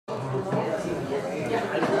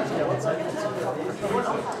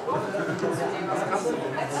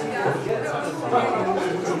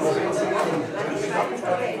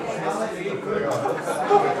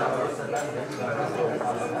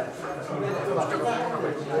Ich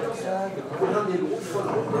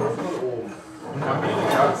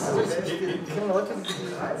kenne Leute,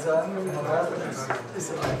 die sagen, das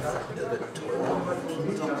ist einfach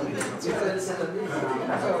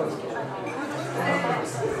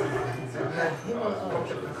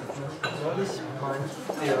neulich meint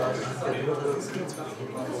der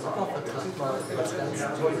Supervertrieb mal was ganz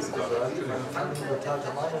Tolles gesagt. Man kann total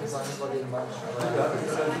der Meinung sein über den Menschen.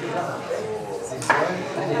 Sie sollen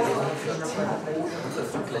eine Demokratie ohne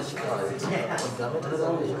Verfüglichkeit. Und damit hat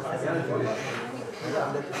er mich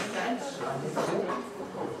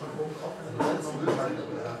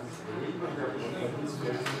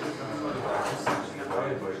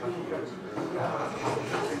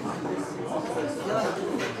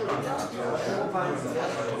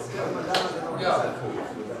Ja,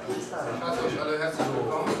 ich heiße euch alle herzlich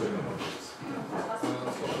willkommen zum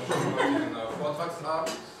heutigen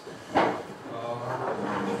Vortragsabend.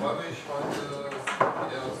 Ich freue mich, heute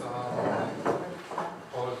die Ehre zu haben,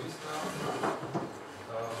 Paul Wiesner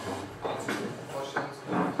vorstellen zu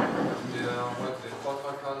dürfen, der heute den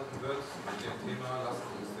Vortrag halten wird mit dem Thema Lasset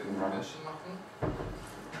uns den Menschen machen.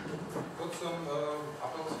 Kurz zum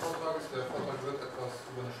Ablauf des Vortrages. Der Vortrag wird etwas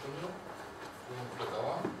über eine Stunde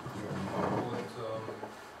dauern. Und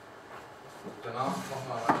danach machen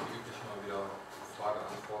wir wie üblich mal wieder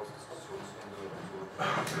Frage-Antwort, Diskussionsrunde und so.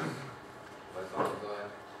 Beisammen sein.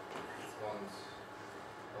 Und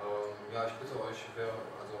ja, ich bitte euch,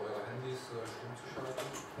 eure Handys stumm zu schalten.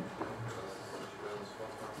 Dass ich während des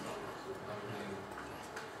Vortrags so angenehm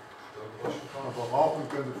Störgeräusche kommen. Aber rauchen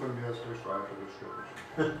könnte von mir als Durchstreifer des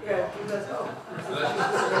Störgeräusches. Ja, du das auch.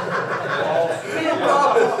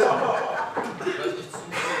 Vielleicht nicht zu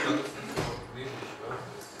viel, dann ist es so wenig.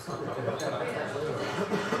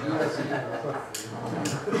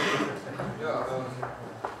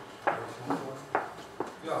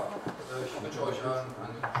 Ich wünsche euch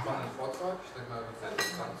einen spannenden Vortrag. Ich denke mal, er wird sehr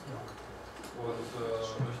interessant. Und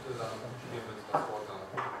möchte dann hiermit das Wort an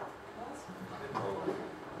den Paul geben.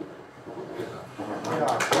 Ja.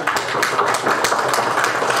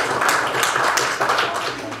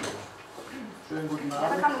 Schönen guten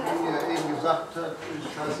Abend. Wie ihr eben gesagt habt,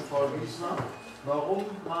 ich heiße Paul Wiesner. Warum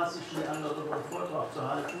maß ich mir an, darüber einen Vortrag zu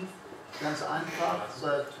halten? Ganz einfach,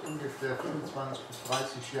 seit ungefähr 25 bis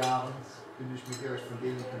 30 Jahren bin ich mit Erich von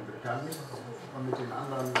Däniken bekannt und mit den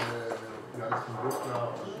anderen, Johannes von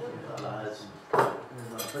Buchler und alle heißen.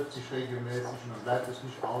 Man trifft sich regelmäßig und dann bleibt es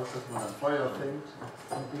nicht aus, dass man ein Feuer fängt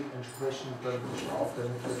und dementsprechend dann sich auch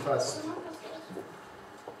damit befasst.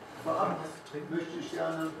 Vorab möchte ich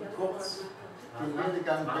gerne kurz den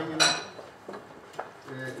Werdegang bringen,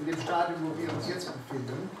 in dem Stadium, wo wir uns jetzt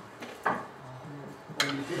befinden,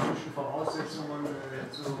 um die technischen Voraussetzungen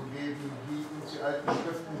zu geben, wie uns die alten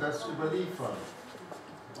Schriften das überliefern.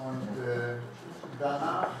 Und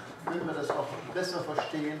danach können wir das auch besser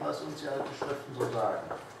verstehen, was uns die alten Schriften so sagen.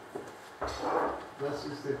 Das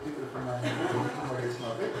ist der Titel von meinem Buch, den machen wir jetzt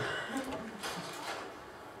mal weg.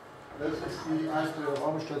 Das ist die alte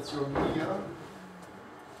Raumstation Mir.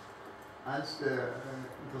 Eines der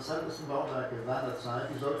interessantesten Bauwerke seiner Zeit.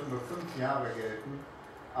 Die sollte nur 5 Jahre gelten,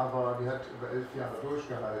 aber die hat über 11 Jahre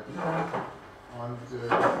durchgehalten. Und im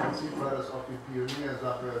Prinzip war das auch die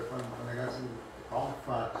Pioniersache von der ganzen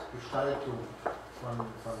Raumfahrtgestaltung von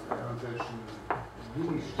irgendwelchen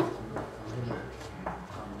Ministädten am Himmel.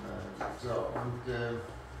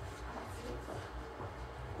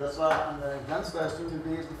 Das war eine Glanzleistung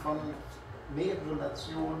gewesen von mehreren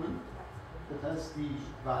Nationen. Das heißt, die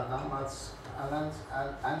war damals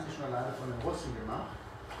einzig und alleine von den Russen gemacht.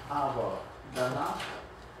 Aber danach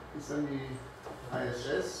ist dann die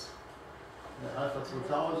ISS, Alpha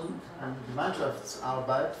 2000, eine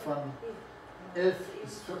Gemeinschaftsarbeit von 11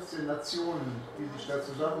 bis 14 Nationen, die sich da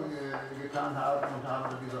zusammengetan haben und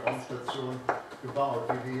haben diese Raumstation gebaut.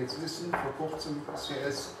 Wie wir jetzt wissen, vor kurzem ist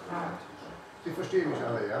CS. Sie verstehen mich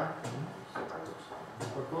alle, ja?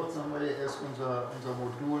 Vor kurzem haben wir erst unser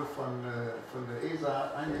Modul von der ESA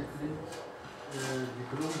eingeklinkt, die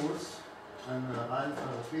Columbus, eine rein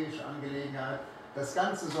europäische Angelegenheit. Das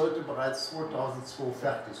Ganze sollte bereits 2002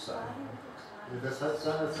 fertig sein. Das hat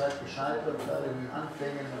seinerzeit gescheitert, weil in den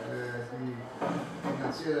Anfängen die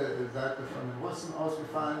finanzielle Seite von den Russen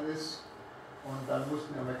ausgefallen ist. Und dann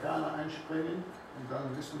mussten die Amerikaner einspringen. Und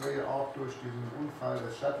dann wissen wir ja auch durch diesen Unfall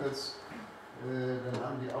des Shuttles, dann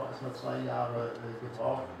haben die auch erstmal 2 Jahre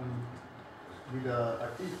gebraucht, um wieder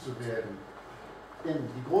aktiv zu werden. Denn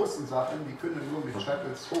die großen Sachen, die können nur mit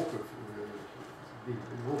Shuttles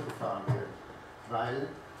hochgefahren werden, weil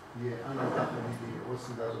die anderen Sachen, die die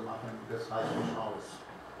Russen da so machen, das reicht nicht aus.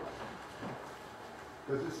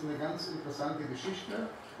 Das ist eine ganz interessante Geschichte,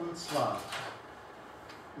 und zwar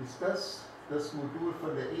ist das Modul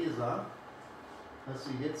von der ESA, das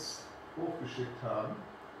Sie jetzt hochgeschickt haben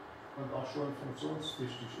und auch schon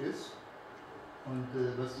funktionstüchtig ist und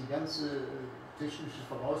was die ganze technische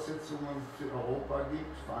Voraussetzungen für Europa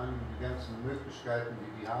gibt, vor allem die ganzen Möglichkeiten,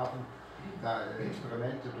 die haben, da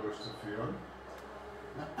Experimente durchzuführen.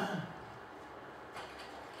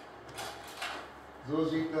 So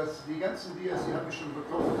sieht das, die ganzen Dias, die habe ich schon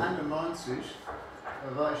bekommen. 1991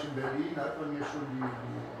 war ich in Berlin, da hat man mir schon die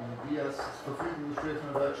Dias zur Verfügung gestellt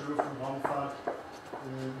von der Deutschen Luft- und Raumfahrt,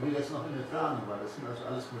 wie das noch in der Planung war. Das sind also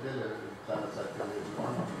alles Modelle seinerzeit gewesen,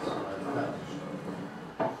 auch noch nicht so weit fertig.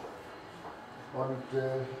 Und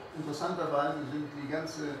interessanterweise sind die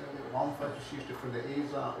ganze Raumfahrtgeschichte von der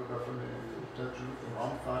ESA oder von der Deutschen Luft- und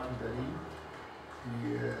Raumfahrt in Berlin,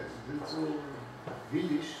 die sind so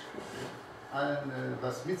willig, allen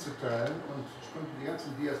was mitzuteilen, und ich konnte die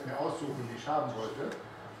ganzen Dias mir aussuchen, die ich haben wollte,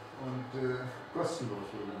 und kostenlos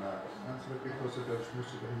wohlgemerkt. Ganz wird gekostet, dass ich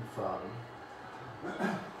musste dahin fahren.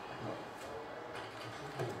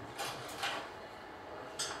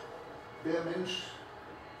 Der Mensch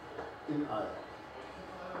im All.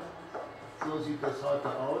 So sieht das heute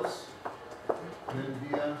aus, wenn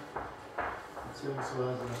wir,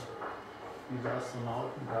 beziehungsweise diese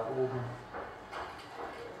Astronauten da oben,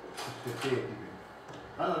 sich betätigen.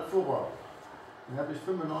 Reinhard Furrer, den habe ich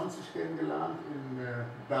 1995 kennengelernt in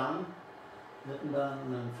Bern. Wir hatten dann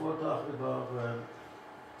einen Vortrag über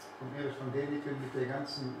von Erich von Däniken mit der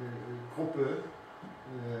ganzen Gruppe,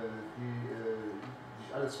 die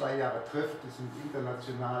sich alle 2 Jahre trifft. Das sind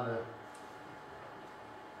internationale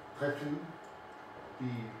Treffen,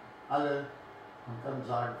 die alle, man kann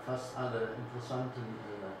sagen fast alle interessanten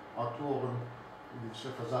Autoren, die sich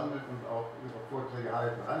da versammeln und auch ihre Vorträge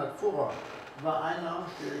halten. Reinhard Furrer war einer,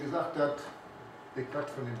 der gesagt hat, der Quatsch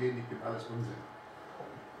von den Däniken, alles Unsinn.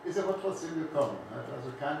 Ist aber trotzdem gekommen, hat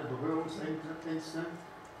also keine Berührungsängste.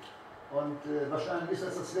 Und wahrscheinlich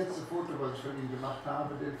ist das letzte Foto, was ich von ihm gemacht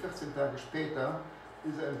habe, denn 14 Tage später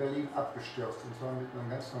ist er in Berlin abgestürzt, und zwar mit einem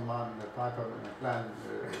ganz normalen Piper, mit einer kleinen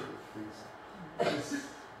Er ist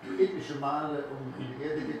etliche Male um die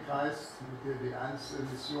Erde gekreist mit der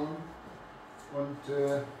D1-Mission und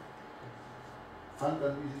fand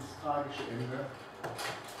dann dieses tragische Ende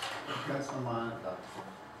mit ganz normalen Platz.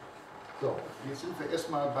 So, jetzt sind wir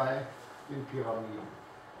erstmal bei den Pyramiden.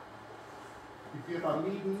 Die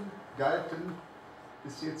Pyramiden galten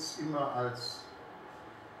bis jetzt immer als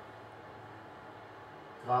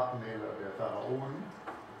Grabmäler der Pharaonen.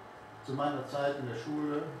 Zu meiner Zeit in der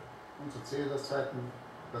Schule und zu Cäsars Zeiten,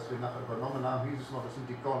 was wir nachher übernommen haben, hieß es noch, das sind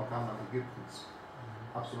die Kornkammern Ägyptens.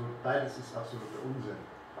 Absolut, beides ist absoluter Unsinn.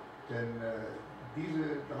 Denn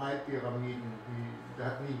diese 3 Pyramiden, da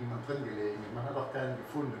hat nie jemand drin gelegen. Man hat auch keinen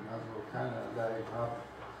gefunden, also keinerlei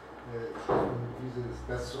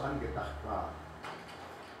das so angedacht war.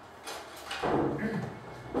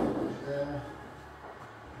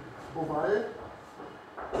 Oval,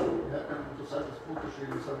 er hat ein interessantes Buch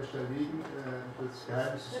geschrieben, das habe ich da liegen, das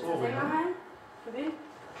Geheimnis des Orion.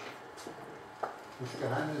 Das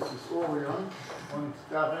Geheimnis des Orion, und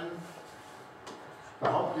darin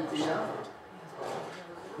behauptet er,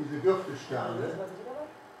 diese Gürtelsterne,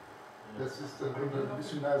 das ist, wenn wir ein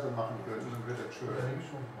bisschen leiser machen können, dann wird das schön.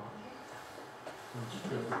 Sonst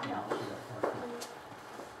stört das nicht.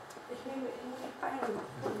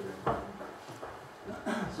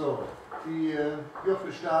 So, die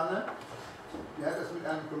Würfelsterne, die hat das mit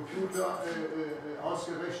einem Computer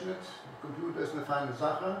ausgerechnet. Der Computer ist eine feine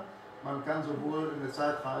Sache. Man kann sowohl eine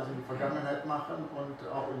Zeitreise in die Vergangenheit machen und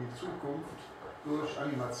auch in die Zukunft durch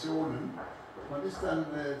Animationen. Man ist dann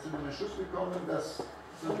zu dem Entschluss gekommen, dass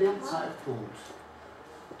zu dem Zeitpunkt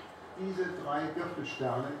diese 3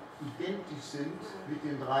 Gürtelsterne identisch sind mit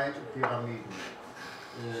den 3 Pyramiden.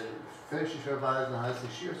 Fälschlicherweise heißt die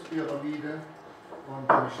Cheops-Pyramide und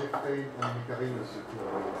die Chefrein und die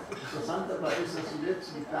Mykarinus-Pyramide. Interessant dabei ist, dass die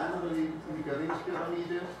letzte, die kleinere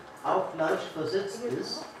Mykarinus-Pyramide auch gleich versetzt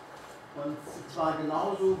ist, und zwar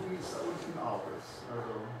genauso, wie es da unten auch ist.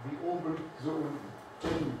 Also wie oben, so unten.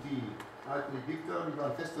 Denn die alten Ägypter, die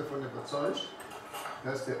waren fest davon überzeugt,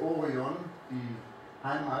 dass der Orion die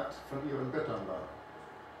Heimat von ihren Göttern war.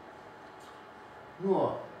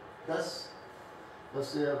 Nur das,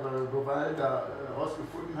 was der Goval da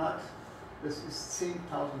herausgefunden hat, das ist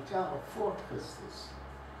 10.000 Jahre vor Christus.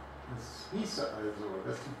 Das hieße also,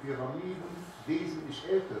 dass die Pyramiden wesentlich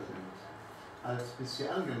älter sind als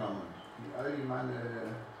bisher angenommen. Die allgemeine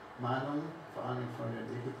Meinung, vor allem von den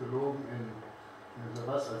Ägyptologen in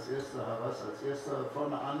Havas als erster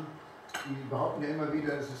vorne an, die behaupten ja immer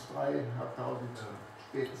wieder, es ist 3.500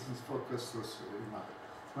 spätestens vor Christus gemacht.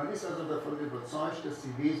 Man ist also davon überzeugt, dass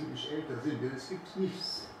sie wesentlich älter sind, denn es gibt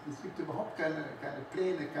nichts. Es gibt überhaupt keine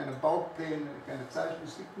Pläne, keine Baupläne, keine Zeichen.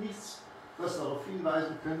 Es gibt nichts, was darauf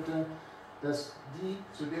hinweisen könnte, dass die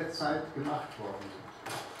zu der Zeit gemacht worden sind.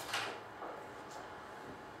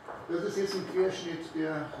 Das ist jetzt ein Querschnitt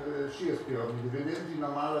der Cheops-Pyramide. Wir nennen sie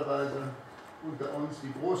normalerweise unter uns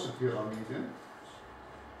die große Pyramide.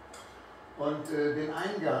 Und den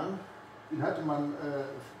Eingang, den hatte man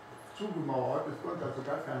zugemauert, es konnte also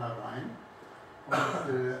gar keiner rein.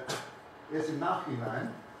 Und erst im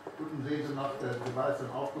Nachhinein, unten sehen Sie noch, der war jetzt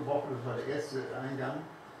dann aufgebrochen, das war der erste Eingang.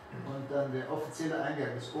 Und dann der offizielle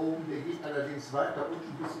Eingang ist oben, der geht allerdings weiter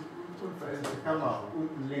unten bis in die unveränderte Kammer,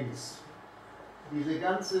 unten links. Diese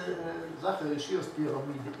ganze Sache der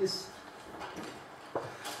Cheops-Pyramide ist,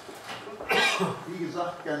 wie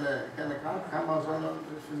gesagt, keine Grabkammer, sondern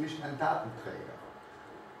für mich ein Datenträger.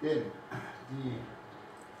 Denn die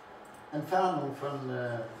Entfernung von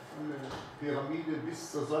der Pyramide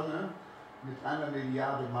bis zur Sonne mit 1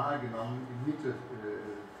 Milliarde Mal genommen in Mitte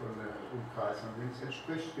von der Umkreis. Und es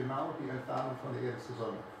entspricht genau die Entfernung von der Erde zur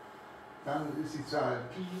Sonne. Dann ist die Zahl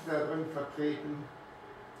Pi da drin vertreten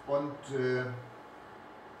und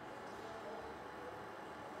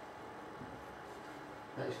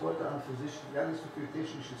ja, ich wollte an für sich gar nicht so viel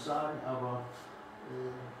Technisches sagen, aber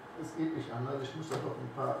es geht nicht anders. Ich muss da doch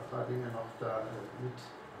ein paar Dinge noch da mit,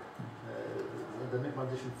 damit man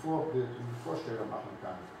sich ein Vorbild, eine Vorstellung machen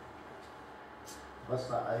kann, was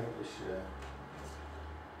da eigentlich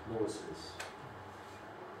los ist.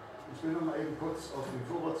 Ich will noch mal eben kurz auf den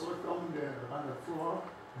Führer zurückkommen. Der Rainer Führer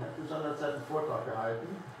hat zu seiner Zeit einen Vortrag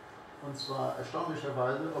gehalten, und zwar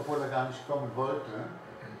erstaunlicherweise, obwohl er gar nicht kommen wollte.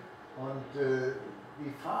 Und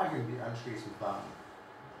die Fragen, die anschließend waren,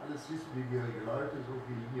 alles wissbegierige Leute, so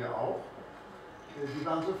wie hier auch, die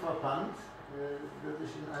waren so verpannt, dass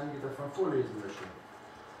ich Ihnen einige davon vorlesen möchte.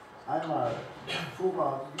 Einmal,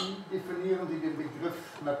 Führer, wie definieren Sie den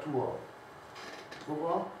Begriff Natur?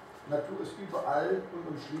 Führer, Natur ist überall und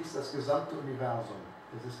umschließt das gesamte Universum.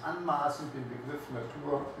 Es ist anmaßend, den Begriff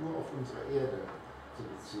Natur nur auf unsere Erde zu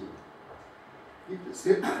beziehen. Gibt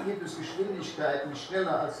es Geschwindigkeiten, die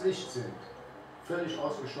schneller als Licht sind? Völlig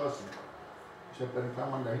ausgeschlossen. Ich habe dann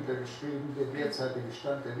Klammern dahinter geschrieben, der derzeitige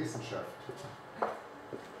Stand der Wissenschaft.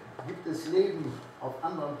 Gibt es Leben auf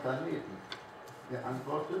anderen Planeten? Er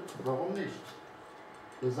antwortet, warum nicht?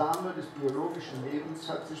 Der Same des biologischen Lebens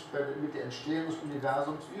hat sich mit der Entstehung des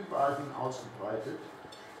Universums überall hin ausgebreitet.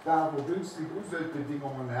 Da, wo günstige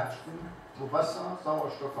Umweltbedingungen herrschten, wo Wasser,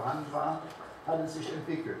 Sauerstoff vorhanden war, hat es sich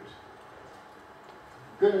entwickelt.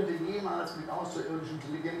 Können wir jemals mit außerirdischen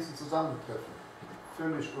Intelligenzen zusammentreffen?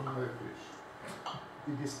 Völlig unmöglich.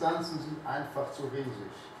 Die Distanzen sind einfach zu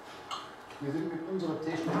riesig. Wir sind mit unserer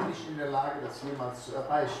Technik nicht in der Lage, das jemals zu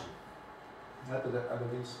erreichen. Er hatte das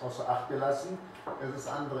allerdings außer Acht gelassen, dass es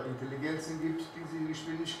andere Intelligenzen gibt, die diese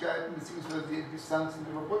Geschwindigkeiten bzw. die Distanzen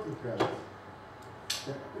überbrücken können.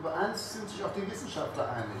 Denn über eins sind sich auch die Wissenschaftler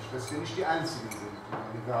einig, dass wir nicht die Einzigen sind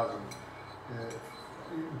im Universum.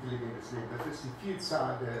 Intelligentes Leben. Das ist die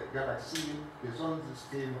Vielzahl der Galaxien, der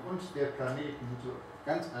Sonnensysteme und der Planeten. So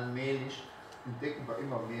ganz allmählich entdecken wir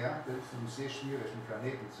immer mehr. Das ist nämlich sehr schwierig, einen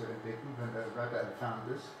Planeten zu entdecken, wenn er weiter entfernt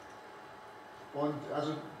ist. Und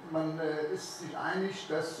also man ist sich einig,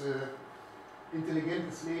 dass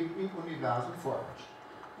intelligentes Leben im Universum vorherrscht.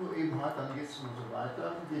 Nur eben halt dann jetzt und so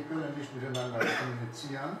weiter. Wir können nicht miteinander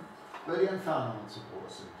kommunizieren, weil die Entfernungen zu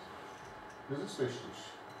groß sind. Das ist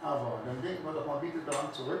richtig. Aber dann denken wir doch mal bitte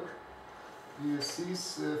daran zurück, wie es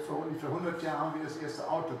hieß, vor ungefähr 100 Jahren, wie das erste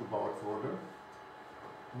Auto gebaut wurde.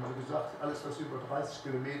 Und wir gesagt, alles was über 30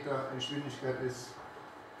 Kilometer Geschwindigkeit ist,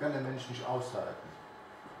 kann der Mensch nicht aushalten.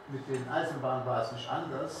 Mit den Eisenbahnen war es nicht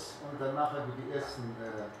anders. Und dann nachher, wie die ersten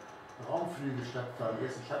Raumflüge stattfanden, die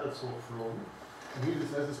ersten Shuttles hochflogen, dann hieß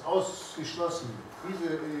es, es ist ausgeschlossen.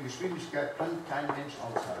 Diese Geschwindigkeit kann kein Mensch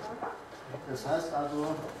aushalten. Das heißt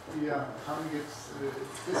also, wir haben jetzt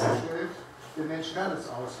festgestellt, der Mensch kann es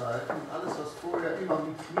aushalten. Und alles, was vorher immer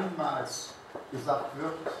mit niemals gesagt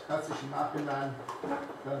wird, hat sich im Nachhinein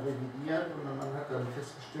dann revidiert und man hat dann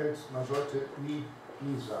festgestellt, man sollte nie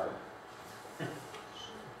sein.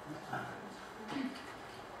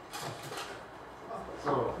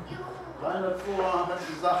 So, Rainer Fuhrer hat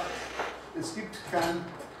gesagt, es gibt kein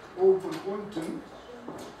Oben und Unten,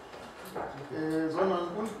 sondern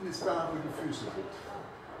unten ist da, wo die Füße sind.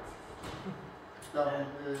 Darum,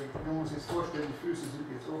 man muss sich jetzt vorstellen, die Füße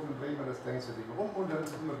sind jetzt oben und drehen wir das ganze Ding rum und dann ist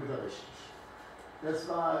es immer wieder richtig. Das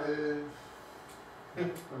war,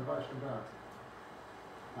 wann war ich denn da?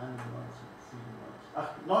 91,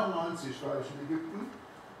 97, 99 war ich in Ägypten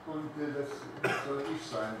und das soll ich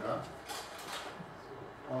sein da.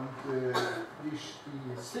 Und die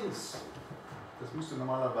Sphinx, das müsste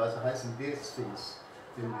normalerweise heißen der Sphinx,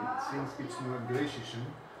 denn die Sphinx gibt es nur im Griechischen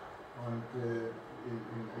und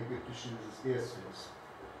im Ägyptischen ist es der Sphinx.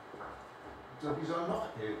 So, die soll noch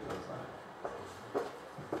älter sein.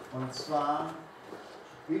 Und zwar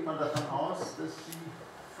geht man davon aus, dass sie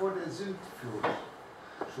vor der Sündflut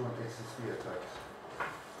schon existiert hat.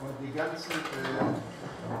 Und die ganzen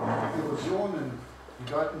Erosionen, die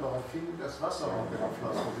deuten darauf hin, dass Wasser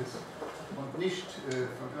runtergeflossen ist und nicht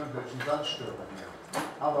von irgendwelchen Sandstürmen her.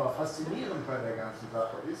 Aber faszinierend bei der ganzen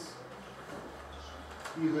Sache ist,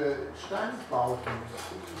 diese Steinbauten,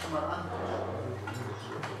 die mal an,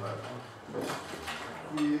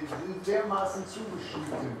 die sind dermaßen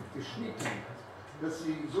geschnitten, dass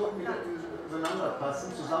sie so miteinander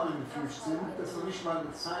passen, zusammengefügt sind, dass so nicht mal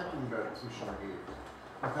eine Zeitung dazwischen geht.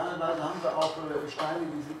 Und teilweise haben wir auch Steine,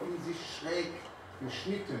 die sind in sich schräg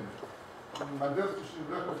geschnitten. Und man wird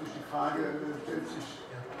natürlich die Frage, stellt sich,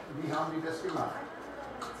 wie haben die das gemacht?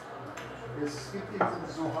 Es gibt in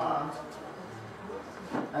diesem Sohar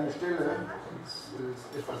eine Stelle, das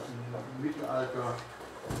ist etwas im Mittelalter,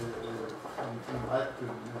 von alten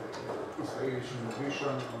israelischen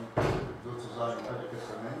Büchern und sozusagen im Alten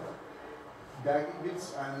Testament. Da gibt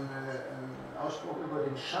es einen Ausspruch über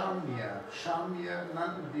den Scharnier. Scharnier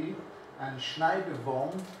nannten die einen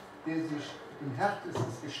Schneidewurm, der sich in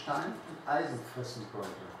härtestes Gestein und Eisen fressen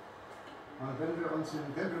konnte. Und wenn wir uns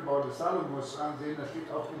den Tempelbau des Salomos ansehen, da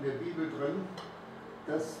steht auch in der Bibel drin,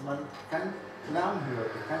 dass man kein Lärm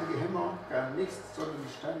hörte, kein Gehämmer, gar nichts, sondern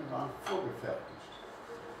die Steine waren vorgefertigt.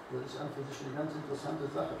 Das ist an für sich eine ganz interessante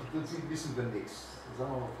Sache. Im Prinzip wissen wir nichts.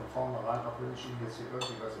 Sagen wir mal von vornherein, auch wenn ich Ihnen jetzt hier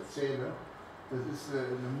irgendwie was erzähle. Das ist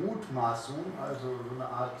eine Mutmaßung, also so eine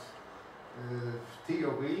Art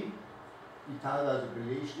Theorie, die teilweise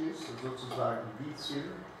belegt ist, sozusagen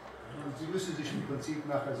Indizien. Und Sie müssen sich im Prinzip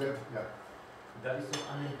nachher selbst. Ja. Da ist doch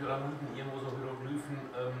an den Pyramiden irgendwo so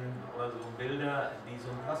Hieroglyphen oder so Bilder, die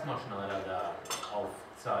so einen Plasmaschneider da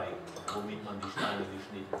aufzeigen, womit man die Steine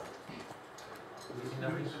geschnitten hat. Ist Ihnen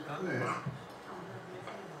das nicht bekannt? Nee.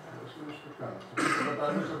 Das ist nicht bekannt.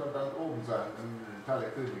 Da muss aber dann oben sein, im Tal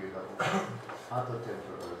der Könige da oben.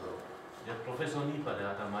 Harter-Tempel oder so. Der Professor Nieper, der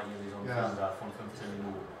hat da mal irgendwie so einen Film da von 15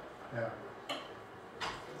 Minuten. Ja.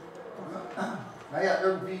 Naja,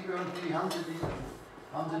 irgendwie haben sie die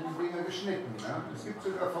Dinger geschnitten. Ne? Es gibt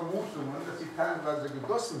sogar Vermutungen, dass sie teilweise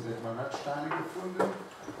gegossen sind. Man hat Steine gefunden,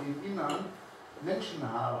 die im Innern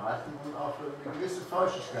Menschenhaare hatten und auch eine gewisse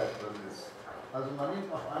Feuchtigkeit drin ist. Also man nimmt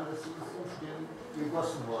auch an, dass sie unter Umständen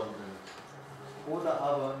gegossen worden sind. Oder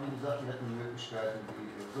aber, wie gesagt, die hatten Möglichkeiten,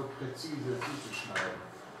 die so präzise zuzuschneiden.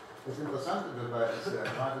 Das Interessante dabei ist ja,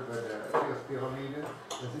 gerade bei der Cheops-Pyramide,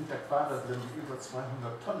 da sind ja Quader drin, die über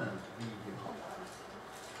 200 Tonnen wiegen.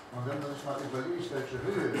 Und wenn man sich mal überlegt, welche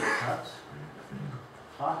Höhe das hat,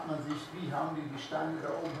 fragt man sich, wie haben die Steine da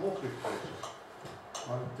oben hochgekriegt?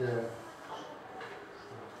 Und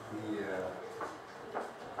die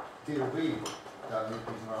Theorie, da mit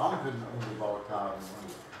diesen Rampen umgebaut haben,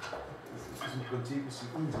 und es ist im Prinzip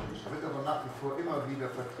unsinnig, wird aber nach wie vor immer wieder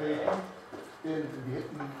vertreten, denn die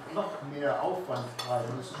hätten noch mehr Aufwand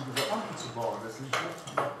treiben müssen, um diese Rampen zu bauen. Das ist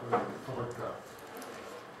noch verrückter.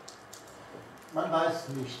 Man weiß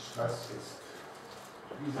nicht, was ist,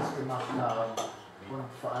 wie sie es gemacht haben und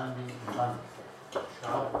vor allem wann.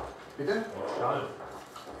 Schall. Bitte? Schall.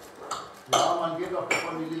 Ja, man geht auch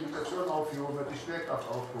davon, die Limitation aufgehoben wird, die Schwerkraft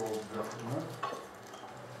aufgehoben wird. Ne?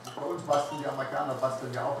 Bei uns basteln die Amerikaner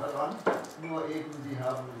ja auch daran, nur eben die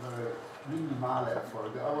haben minimale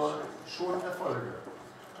Erfolge, aber schon Erfolge.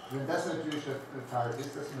 Wenn das natürlich der Fall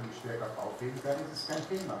ist, dass man die Schwerkraft aufheben kann, ist es kein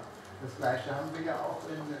Thema. Das Gleiche haben wir ja auch auf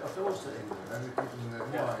der Osterinsel, mit diesen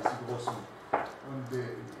Moais, die großen. Und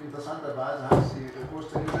interessanterweise heißt die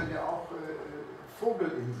Osterinsel ja auch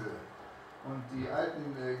Vogelinsel. Und die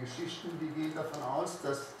alten Geschichten, die gehen davon aus,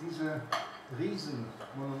 dass diese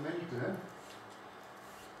Riesenmonumente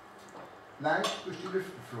leicht durch die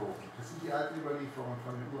Lüfte flogen. Das sind die alten Überlieferungen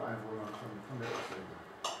von den Ureinwohnern von der Osterinsel.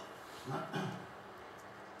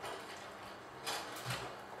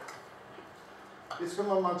 Jetzt kommen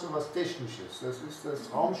wir mal zu etwas Technisches. Das ist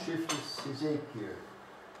das Raumschiff des Hesekiel.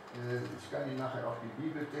 Ich kann Ihnen nachher auch die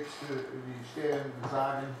Bibeltexte, die Stellen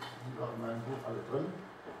sagen, die sind auch in meinem Buch alle drin.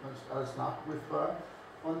 Das ist alles nachprüfbar.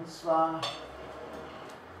 Und zwar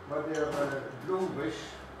war der Blumrich,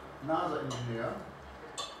 NASA-Ingenieur,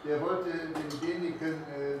 der wollte denjenigen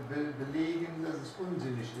belegen, dass es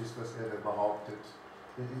unsinnig ist, was er da behauptet.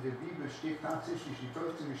 Denn in der Bibel steht tatsächlich die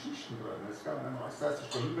tollsten Geschichten drin. Es tat sich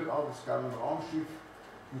der Himmel auf, es kam ein Raumschiff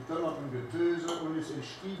mit Donnern und Getöse und es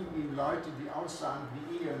entstiegen ihm Leute, die aussahen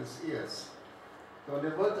wie Ehenes Ehrs. So, und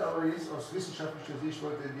er wollte aber jetzt aus wissenschaftlicher Sicht,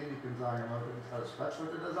 wollte er denjenigen sagen, das ist alles Quatsch,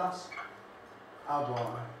 was du da sagst.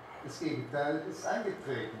 Aber das Gegenteil ist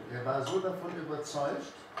eingetreten. Er war so davon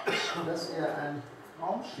überzeugt, dass er ein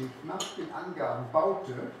Raumschiff nach den Angaben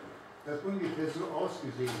baute, das ungefähr so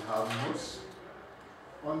ausgesehen haben muss.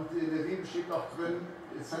 Und in der Bibel steht auch drin,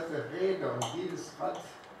 es hatte Räder und jedes Rad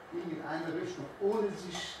ging in eine Richtung, ohne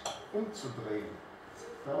sich umzudrehen.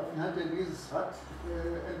 Daraufhin hat er dieses Rad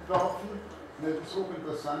entworfen. Und das ist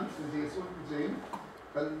hochinteressant, wenn Sie jetzt unten sehen,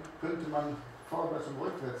 dann könnte man vorwärts und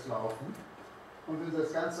rückwärts laufen. Und wenn Sie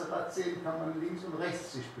das ganze Rad sehen, kann man links und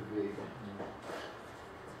rechts sich bewegen.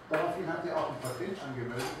 Daraufhin hat er auch ein Patent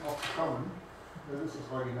angemeldet, auch bekommen. Das ist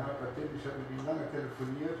das Originalpatent. Ich habe mit ihm lange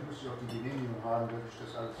telefoniert, musste auch die Genehmigung haben, dass ich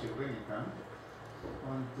das alles hier bringen kann.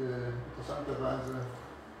 Und interessanterweise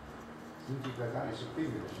sind die da gar nicht so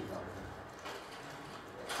pingelig gegangen.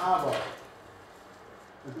 Aber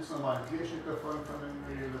das ist nochmal ein Querschnitt davon, von dem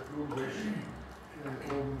Blumenbisch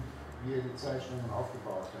oben, wie er die Zeichnungen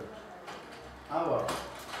aufgebaut hat. Aber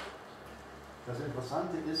das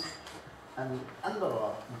Interessante ist, ein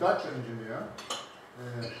anderer deutscher Ingenieur,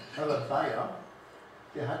 Herbert Bayer,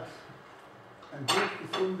 der hat ein Buch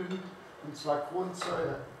gefunden, und zwar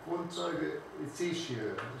Kronzeuge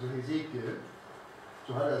Ezechiel, also Hesekiel,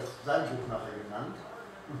 so hat er sein Buch nachher genannt,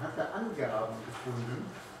 und hat da Angaben gefunden,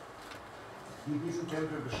 die diesen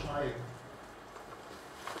Tempel beschreiben.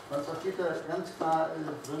 Und zwar steht da ganz klar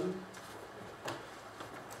drin,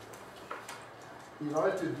 die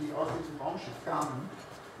Leute, die aus diesem Raumschiff kamen,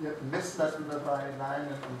 die hatten Messplatten dabei,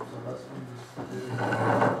 Leinen und sowas, und es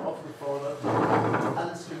aufgefordert,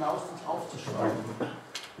 alles genauestens aufzuschreiben,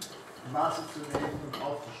 Maße zu nehmen und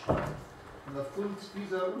aufzuschreiben. Und aufgrund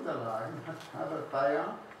dieser Unterlagen hat Herbert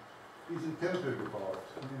Bayer diesen Tempel gebaut.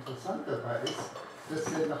 Und interessant dabei ist,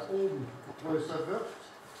 dass er nach oben größer wird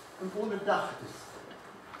und ohne Dach ist.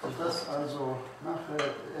 Sodass also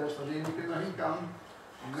nachher erst derjenige dahin kam,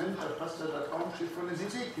 Mensch, da passt ja das Raumschiff von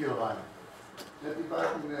Ezekiel rein. Er hat die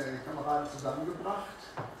beiden Kameraden zusammengebracht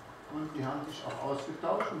und die haben sich auch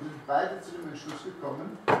ausgetauscht und sind beide zu dem Entschluss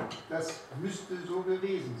gekommen, das müsste so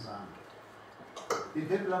gewesen sein. Den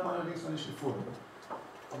Tempel haben wir allerdings noch nicht gefunden.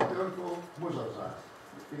 Aber irgendwo muss er sein.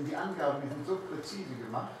 Denn die Angaben, die sind so präzise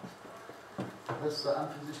gemacht, dass da an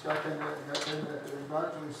für sich gar keine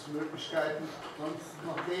Deutungsmöglichkeiten sonst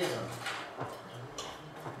noch wären.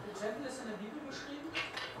 Der Tempel ist in der Bibel beschrieben?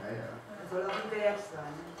 Ja, ja. Das soll auch ein Berg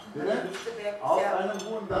sein. Bitte? Der höchste Berg ist Auf ja, einem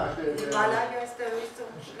hohen Berg. die Himalaya ist der höchste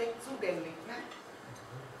und schlecht zugänglich. Ne?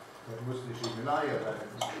 Das muss nicht die Himalaya sein.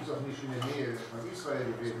 Das ist auch nicht in der Nähe von Israel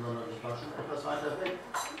gewesen, sondern das war schon etwas weiter weg.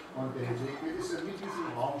 Und der Hesekiel ist ja mit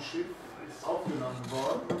diesem Raumschiff aufgenommen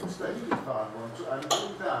worden und ist dahin gefahren worden, zu einem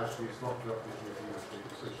hohen Berg, wie es wortwörtlich hier steht.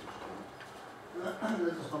 Das ist richtig.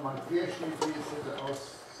 Das ist nochmal ein Querschnitt, wie es hätte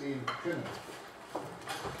aussehen können.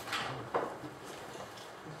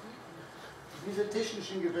 Diese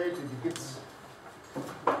technischen Geräte, die gibt es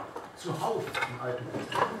zuhauf im Alten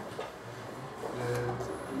Testament.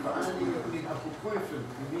 Vor allen Dingen in den Apokryphen,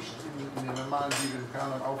 die nicht in den normalen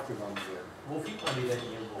Bibelkanon aufgenommen werden. Wo findet man die denn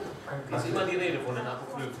irgendwo? Ist immer die Rede von den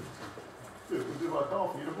Apokryphen. Ja, und überall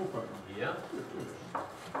kaufen, jeder Buchhandlung. Ja? Natürlich.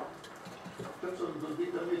 Das ist so ein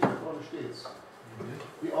Ding damit, da vorne steht's.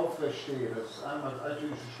 Die aufrecht stehen, das ist einmal das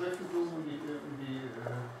altjüdische Schriftentum und die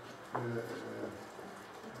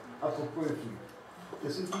Apokryphen.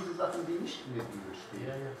 Das sind diese Sachen, die nicht in der Bibel stehen.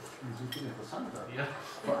 Ja, ja. Die sind viel interessanter. Ja.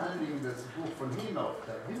 Vor allen Dingen das Buch von Henoch,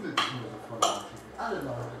 da himmelt es nur so von alle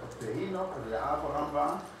Leute, ob der Henoch oder der Abraham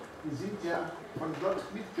war, die sind ja von Gott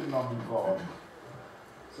mitgenommen worden.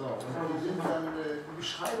 So, und die sind dann, die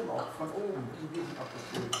beschreiben auch von oben in diesen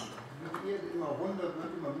Apokryphen, wie die Erde immer runder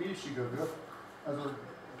wird, immer milchiger wird. Also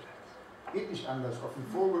geht nicht anders, auf den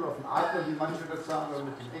Vogel, auf den Adler, wie manche das sagen, oder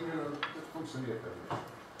mit dem Engel, und das funktioniert dann nicht.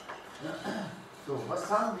 Ja. So, was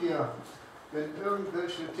haben wir, wenn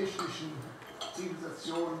irgendwelche technischen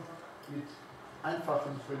Zivilisationen mit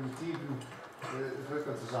einfachen, primitiven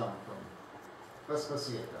Völkern zusammenkommen? Was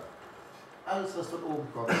passiert da? Alles, was von oben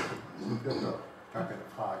kommt, sind Götter, gar keine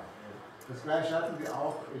Frage. Das gleiche hatten wir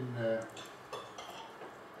auch in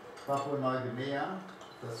Papua-Neuguinea.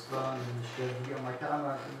 Das waren nämlich die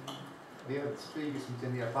Amerikaner während des Krieges mit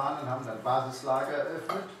den Japanern, haben dann Basislager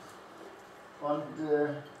eröffnet. Und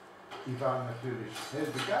die waren natürlich hell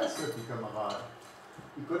begeistert, die Kameraden.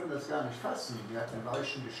 Die konnten das gar nicht fassen. Die hatten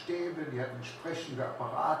leuchtende Stäbe, die hatten sprechende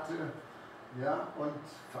Apparate, ja, und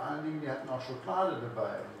vor allen Dingen, die hatten auch Schokolade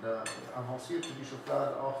dabei. Und da avancierte die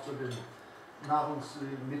Schokolade auch zu den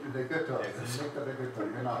Nahrungsmitteln der Götter, dem Nektar der Götter,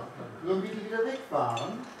 genau. Nur wie die wieder weg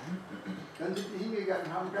waren, dann sind die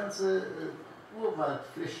hingegangen, haben ganze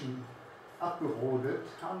Urwaldflächen abgerodet,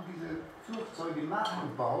 haben diese Flugzeuge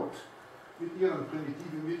nachgebaut, mit ihren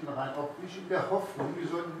primitiven Mitteln rein optisch, in der Hoffnung, die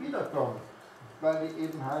sollten wiederkommen, weil die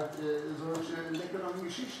eben halt solche leckeren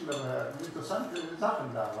Geschichten dabei hatten, interessante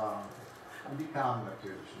Sachen da waren. Und die kamen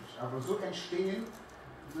natürlich nicht. Aber so entstehen,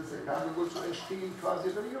 so entstehen quasi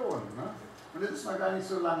Religionen. Ne? Und das ist noch gar nicht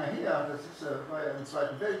so lange her, das ist, war ja im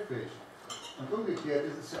Zweiten Weltkrieg. Und umgekehrt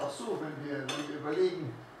ist es ja auch so, wenn wir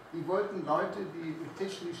überlegen, die wollten Leute, die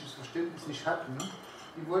technisches Verständnis nicht hatten,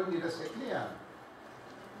 die wollten dir das erklären.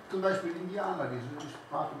 Zum Beispiel Indianer, die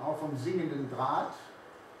sprachen auch vom singenden Draht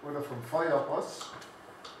oder vom Feuerross,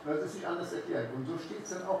 weil es nicht anders erklärt. Und so steht es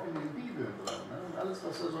dann auch in den Bibeln drin. Ne? Und alles,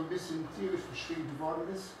 was da so ein bisschen tierisch beschrieben worden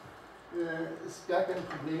ist, ist gar kein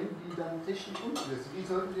Problem, die dann technisch umzusetzen. Wie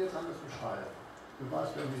sollten Sie jetzt anders beschreiben? Du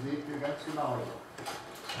warst beim Ezekiel ganz genauso.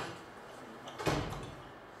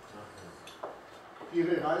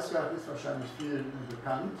 Ihre Reichsgard ist wahrscheinlich vielen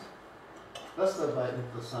bekannt. Was dabei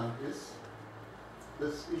interessant ist,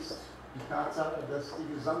 das ist die Tatsache, dass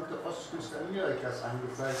die gesamte Ostküste Amerikas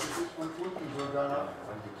angezeichnet ist und unten sogar noch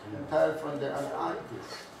ein Teil von der Antarktis.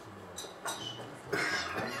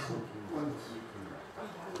 Und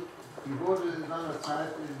die wurde in seiner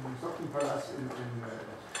Zeit im Sockenpalast in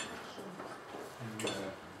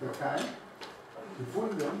Türkei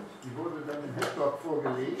gefunden. Die wurde dann im Headlock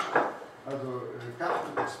vorgelegt, also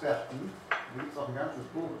Kartenexperten, da gibt es auch ein ganzes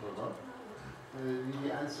Buch drüber, wie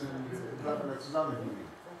die einzelnen Sachen da zusammenhängen.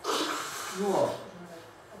 Nur,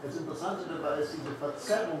 das Interessante dabei ist diese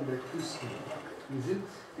Verzerrung der Küsten. Die sind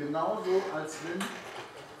genauso, als wenn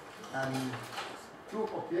ein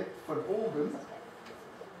Flugobjekt von oben,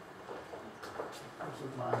 ich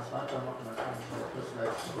muss mal eins weitermachen, dann kann ich das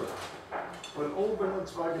gleich zurück, von oben, und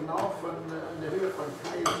zwar genau an der Höhe von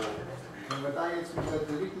Kairo. Wenn wir da jetzt mit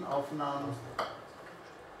Satellitenaufnahmen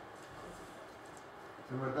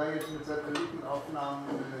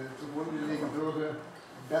zugrunde legen würde,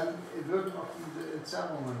 dann würden auch diese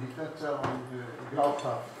Zerrungen, die Verzerrungen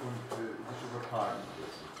glaubhaft und sich übertragen.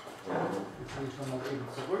 Jetzt gehe ich nochmal eben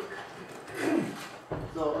zurück.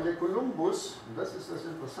 So, und der Kolumbus, und das ist das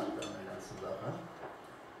Interessante an der ganzen Sache,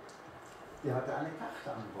 der hatte eine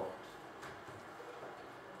Karte an Bord.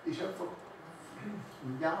 Ich habe vor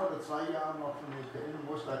einem Jahr oder 2 Jahren noch in der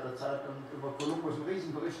Innengroßleiterzeitung über Kolumbus einen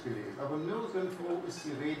Riesenbericht gelesen, aber nirgendwo ist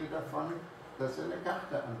die Rede davon, dass er eine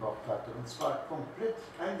Karte an Bord hatte, und zwar komplett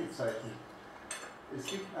eingezeichnet. Es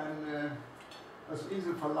gibt also im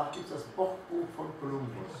Inselverlag gibt es das Bordbuch von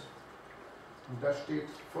Kolumbus. Und da steht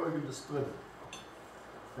Folgendes drin.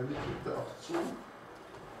 Damit gibt er auch zu,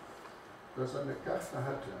 dass er eine Karte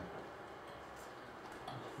hatte.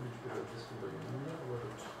 Ich bin nicht wieder ein bisschen durcheinander, aber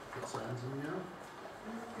das verzeihen Sie mir.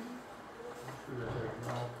 Ich will das ja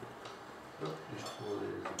genau wirklich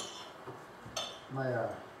vorlesen. Naja.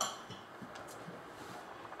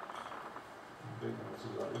 Bringen wir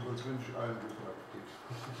zusammen. Übrigens wünsche ich allen guten Appetit.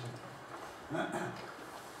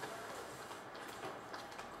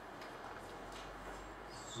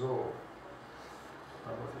 So.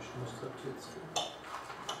 Aber ich muss das jetzt finden.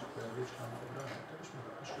 Der Weg haben wir da. Der ist mir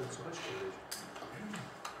ganz schön zurechtgelegt.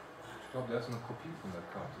 Ich glaube, der hat so eine Kopie von der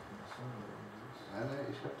Karte. Nein,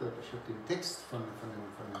 ich hab den Text von dem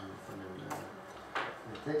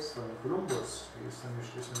Text von Kolumbus. Der ist nämlich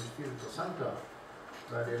viel interessanter,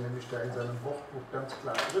 weil der nämlich da in seinem Wortbuch ganz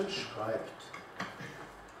klar drin schreibt.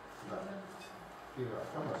 Hier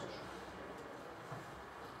kann man es schon.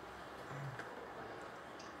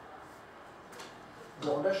 So,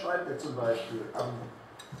 und da schreibt er zum Beispiel am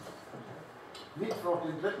Mittwoch,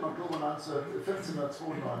 den 3. Oktober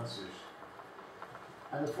 1492.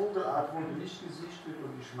 Eine Vogelart wurde nicht gesichtet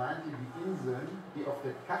und ich meinte, die Inseln, die auf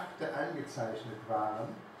der Karte eingezeichnet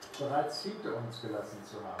waren, bereits hinter uns gelassen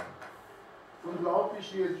zu haben.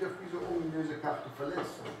 Unglaublich, wie er sich auf diese ominöse Karte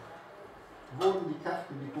verlässt. Wurden die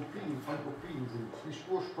Karten, die Kopien von Kopien sind, nicht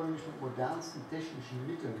ursprünglich mit modernsten technischen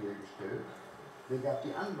Mitteln hergestellt, wer gab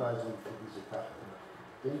die Anweisung für diese Karten?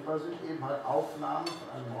 Jedenfalls sind eben halt Aufnahmen von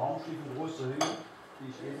einem Raumschiff in großer Höhe, die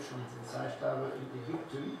ich eben schon gezeigt habe, in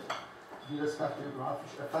Ägypten, die das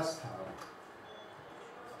kartografisch erfasst haben.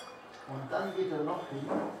 Und dann geht er noch hin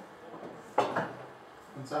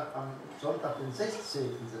und sagt am Sonntag, den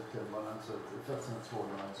 16. September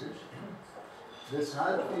 1492,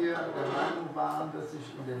 weshalb wir der Meinung waren, dass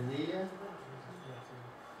sich in der Nähe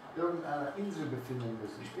irgendeiner Insel befinden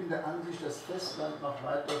müssen. Ich bin der Ansicht, dass Festland noch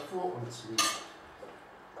weiter vor uns liegt.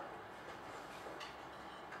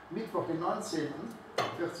 Mittwoch, den 19.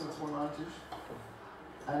 1492,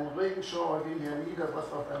 ein Regenschauer ging hernieder,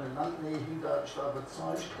 was auf eine Landnähe hindeutet. Ich war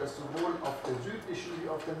überzeugt, dass sowohl auf der südlichen wie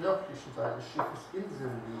auf der nördlichen Seite des Schiffes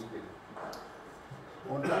Inseln liegen.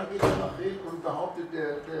 Und dann geht er noch hin und behauptet,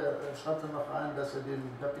 der schreibt dann noch rein, dass er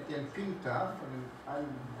den Kapitän Pinta, von den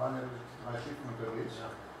einen waren ja mit 3 Schiffen unterwegs,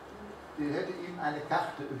 der hätte ihm eine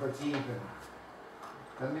Karte übergeben.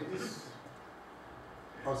 Damit ist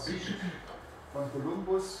aus Sicht von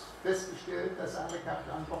Kolumbus festgestellt, dass er eine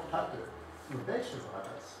Karte an Bord hatte. Nur welche war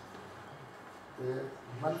das?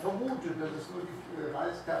 Man vermutet, dass es nur die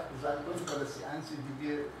Reiskarte sein könnte, weil das die einzige, die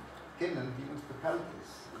wir kennen, die uns bekannt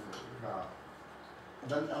ist, war.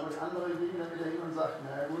 Und dann aber andere gingen dann wieder hin und sagten,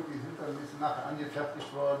 na gut, die sind dann ein bisschen nachher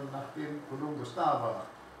angefertigt worden, nachdem Kolumbus da war.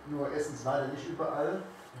 Nur erstens leider nicht überall,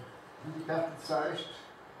 wie die Karte zeigt,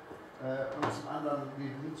 und zum anderen, die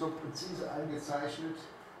sind so präzise eingezeichnet,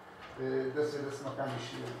 dass er das noch gar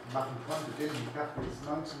nicht machen konnte, denn die Karte ist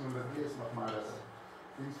 1900, hier ist nochmal das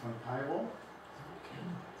Ding von Kairo.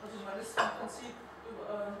 Also man ist im Prinzip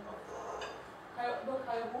über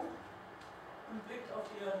Kairo und blickt auf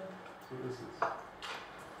die Erde. So ist es.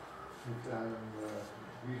 Mit einem,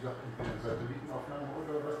 wie gesagt, entweder Satellitenaufnahme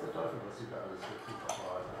oder was der Teufel, was sie da alles für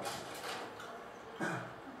Flugapparate hatten.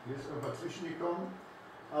 Hier ist irgendwas zwischengekommen,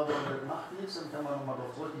 aber das macht nichts, dann kann man nochmal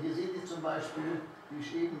drauf zurück. Hier seht ihr zum Beispiel, wie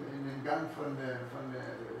ich eben in den Gang von der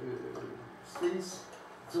Sphinx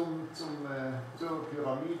zur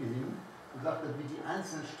Pyramide hin und sagte, wie die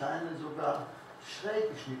einzelnen Steine sogar schräg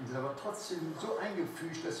geschnitten sind, aber trotzdem so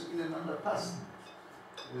eingefügt, dass sie ineinander passen.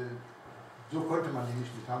 So konnte man die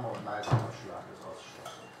nicht mit Hammer und Nagel ausschlagen, das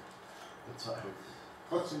ausschlagen.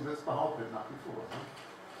 Trotzdem wird es behauptet, nach wie vor. Ne?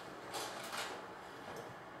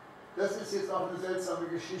 Das ist jetzt auch eine seltsame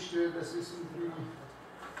Geschichte, das ist die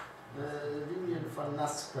Linien von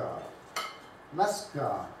Nazca.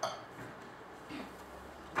 Nazca.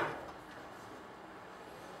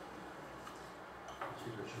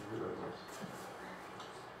 Steht das schon wieder was?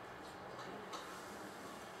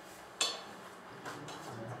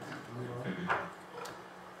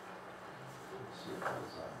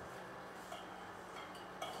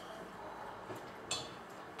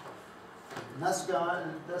 Nazca,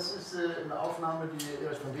 das ist eine Aufnahme, die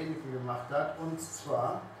Erich von Däniken gemacht hat, und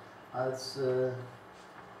zwar als, es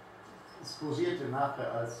kursierte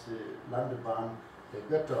nachher als Landebahn der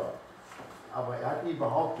Götter, aber er hat nie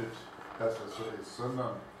behauptet, dass das so ist,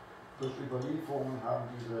 sondern durch Überlieferungen haben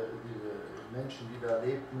diese Menschen, die da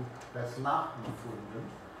lebten, das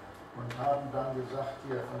nachempfunden und haben dann gesagt,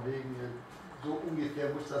 hier von wegen, so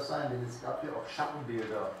ungefähr muss das sein, denn es gab ja auch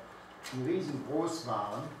Schattenbilder, die riesengroß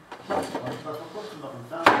waren. Und ich war vor kurzem noch im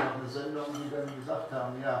Fernsehen noch eine Sendung, die dann gesagt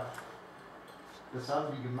haben, ja, das haben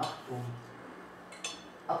die gemacht, um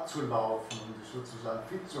abzulaufen, um sich sozusagen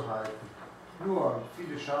fit zu halten. Nur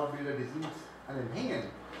viele Schaubilder, die sind an den Hängen,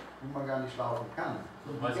 wo man gar nicht laufen kann.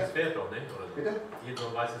 So ein weißes Pferd doch, nicht? Oder so. Bitte? Hier so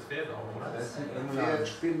ein weißes Pferd auch, oder? Das sind Pferd,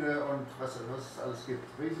 Spinne und was es alles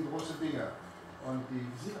gibt. Riesengroße Dinge. Und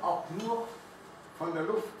die sind auch nur von der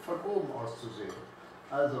Luft von oben aus zu sehen.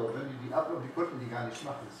 Also, wenn die abloben, die konnten die gar nicht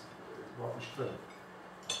machen, das ist überhaupt nicht drin.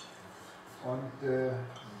 Und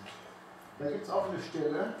da gibt es auch eine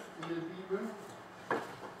Stelle in der Bibel,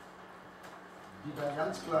 die dann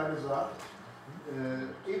ganz klar gesagt,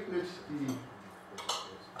 ebnet die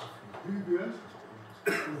Hügel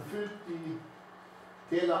und füllt die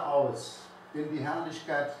Täler aus, denn die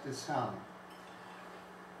Herrlichkeit des Herrn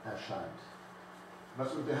erscheint.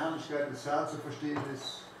 Was unter Herrlichkeit des Herrn zu verstehen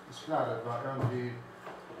ist, ist klar, das war irgendwie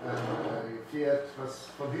ein Pferd, was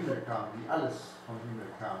vom Himmel kam, wie alles vom Himmel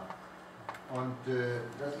kam. Und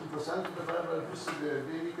das Interessante dabei, weil wusste der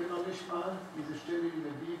Wenige noch nicht mal, diese Stelle in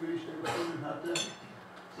der Bibel, die ich da gefunden hatte, ich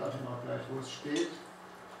sage Ihnen auch gleich, wo es steht,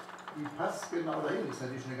 die passt genau dahin, ist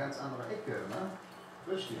natürlich eine ganz andere Ecke,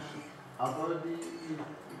 ne? Richtig. Aber die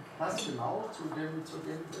passt genau zu dem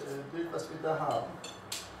Bild, was wir da haben.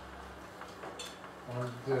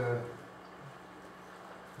 Und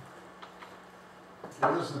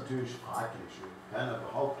das ist natürlich fraglich. Keiner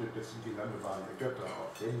behauptet, das sind die Landebahnen der Götter,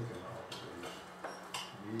 auch Däniken auch.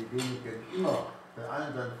 Wie Däniken immer bei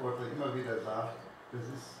allen seinen Vorträgen immer wieder sagt, das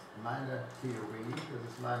ist meine Theorie,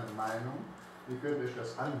 das ist meine Meinung, ihr könnt euch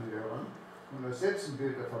das anhören und euch selbst ein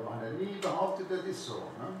Bild davon machen. Er hat nie behauptet, das ist so.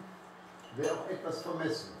 Ne? Wäre auch etwas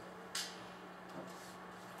vermessen.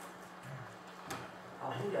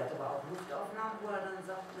 Auch gut, er hat aber auch Luftaufnahmen, wo er dann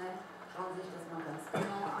sagt, ne, schauen Sie sich das mal ganz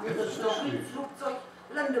genau an. Ja, das ist doch wie ein Flugzeug,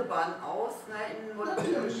 Landebahn aus, ne, in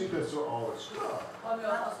Natürlich sieht das so aus, klar. Haben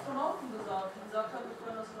ja Astronauten gesagt, die gesagt haben, wir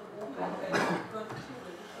können das von oben erkennen, wir können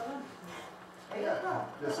theoretisch da landen. Ja, genau.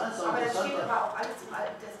 Das heißt auch, Aber das das steht heißt aber auch alles im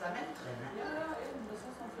Alten Testament drin. Ne? Ja, ja, eben, das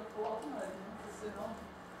muss man sich ja vor Augen halten. Das ist enorm.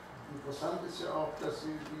 Interessant ist ja auch, dass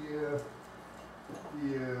sie die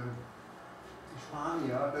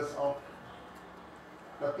Spanier das auch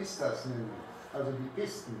Lapistas nennen. Also die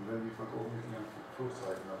Pisten, wenn die von oben mit ihren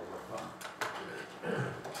Flugzeugen darüber fahren.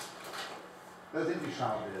 Das sind die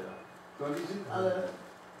Schambilder. So, und die sind alle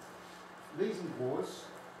riesengroß,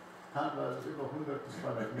 teilweise über 100 bis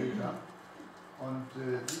 200 Meter. Und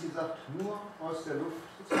wie gesagt, nur aus der Luft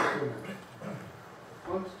zu schwimmen.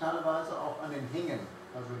 Und teilweise auch an den Hängen,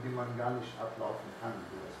 also die man gar nicht ablaufen kann,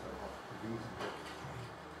 wie das dann auch bewiesen wird.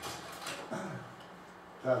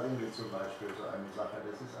 Da sehen wir zum Beispiel so eine Sache,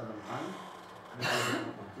 das ist an einem Hang,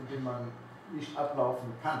 zu dem man nicht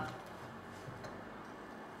ablaufen kann.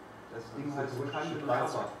 Das Ding heißt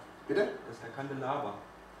Kandelaber. Bitte? Das ist der Kandelaber.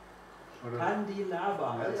 Oder?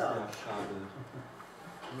 Kandelaber heißt Ja, ja. der Schabel.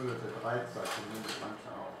 Oder der Dreizack, zumindest manche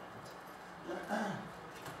auch.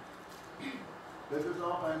 Das ist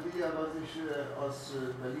auch ein Video, was ich aus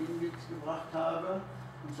Berlin mitgebracht habe.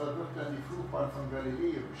 Und zwar wird dann die Flugbahn von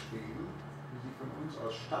Galileo beschrieben, wie sie von uns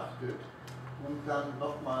aus startet und dann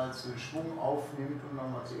nochmals Schwung aufnimmt, um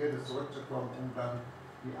nochmal zur Erde zurückzukommen, um dann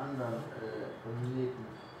die anderen Planeten.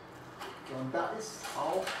 Und da ist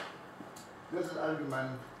auch, das ist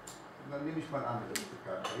allgemein, dann nehme ich mal ein anderes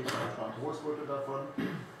bekannt. Ein Großfoto davon.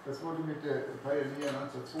 Das wurde mit der Pioneer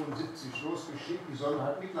 1972 losgeschickt. Die Sonne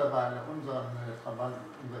hat mittlerweile unsere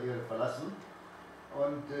Erde verlassen.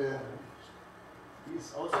 Und die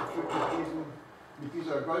ist ausgeführt mit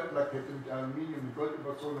dieser Goldplakette, mit Aluminium, mit Gold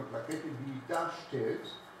überzogene Plakette, die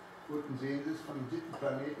darstellt, unten sehen Sie es, von dem 7.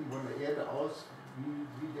 Planeten von der Erde aus, wie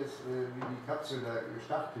die Kapsel da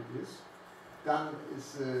gestartet ist. Dann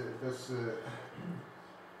ist das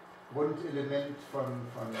Grundelement von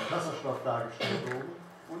Wasserstoff dargestellt worden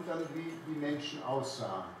und dann wie die Menschen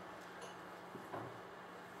aussahen.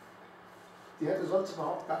 Die hätte sonst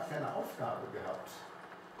überhaupt gar keine Aufgabe gehabt.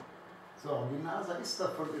 So, und die NASA ist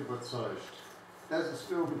davon überzeugt, dass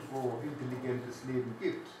es irgendwo intelligentes Leben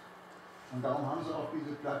gibt. Und darum haben sie auch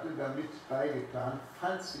diese Platte damit beigetan,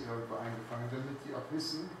 falls sie irgendwo eingefangen sind, damit sie auch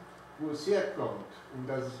wissen, wo es herkommt und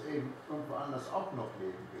dass es eben irgendwo anders auch noch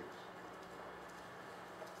Leben gibt.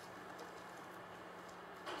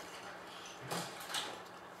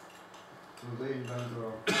 So sehen dann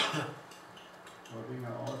so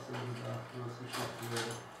Dinge aus, wenn da losgeschickt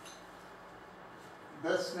wird.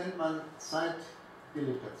 Das nennt man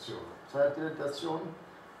Zeitdilatation. Zeitdilatation,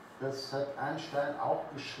 das hat Einstein auch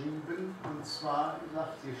beschrieben, und zwar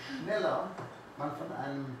sagt, je schneller man von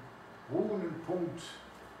einem ruhenden Punkt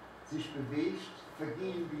sich bewegt,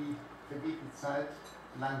 vergeht die Zeit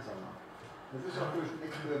langsamer. Das ist auch durch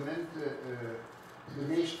Experimente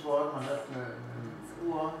belegt worden. Man hat eine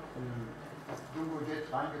Uhr in einen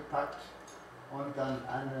Jumbojet reingepackt und dann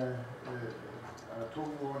eine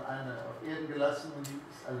Atomuhr und eine auf Erden gelassen, und die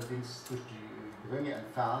ist allerdings durch die geringe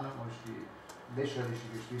Entfernung und die lächerliche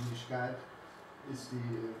Geschwindigkeit ist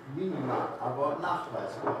die minimal, aber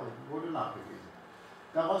nachweisbar, wurde nachgewiesen.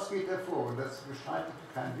 Daraus geht hervor, und das bestreitet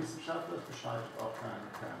kein Wissenschaftler, das bestreitet auch kein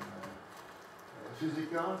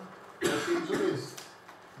Physiker, dass dem so ist.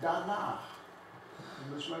 Danach, das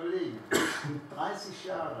muss ich mal überlegen, 30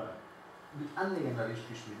 Jahre mit annähernder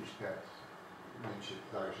Lichtgeschwindigkeit,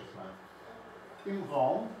 sage ich jetzt mal, im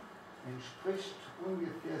Raum entspricht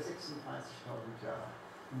ungefähr 36.000 Jahre.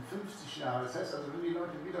 In 50 Jahren, das heißt also, wenn die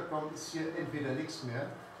Leute wiederkommen, ist hier entweder nichts mehr,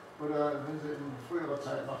 oder wenn sie in früherer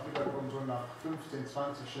Zeit noch wiederkommen, so nach 15,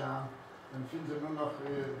 20 Jahren, dann finden sie nur noch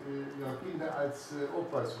ihre Kinder als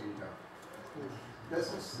Opas wieder.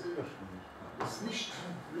 Das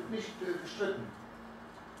wird nicht bestritten.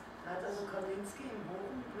 Da hat also Kaminski im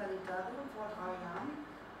Bochum Planetarium vor 3 Jahren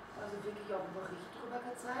also wirklich auch einen Bericht darüber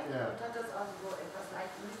gezeigt, ja. Und hat das also so etwas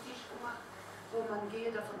leicht mystisch gemacht. So, man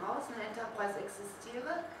gehe davon aus, eine Enterprise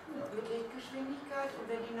existiere mit Lichtgeschwindigkeit, und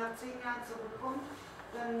wenn die nach 10 Jahren zurückkommt,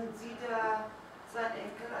 dann sieht er seinen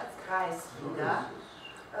Enkel als Kreis wieder.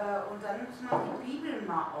 Und dann muss man die Bibel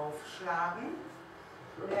mal aufschlagen.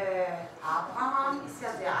 Abraham ist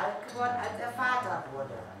ja sehr alt geworden, als er Vater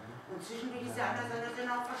wurde. Und zwischendurch ist ja einer seiner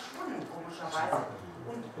Söhne auch verschwunden, komischerweise.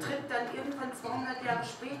 Und tritt dann irgendwann 200 Jahre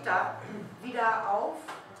später wieder auf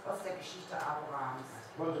aus der Geschichte Abrahams.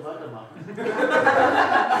 Wollen Sie weitermachen?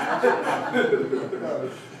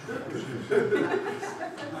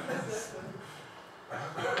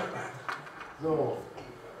 So.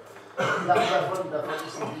 Ja, davon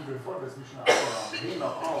ist die Bibel voll, das ist nicht nur Abraham.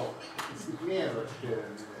 Henoch auch. Es gibt mehrere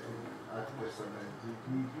Stellen im Alten Testament,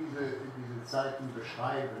 die diese Zeiten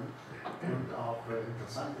beschreiben. Und auch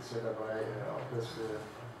interessant ist ja dabei, auch dass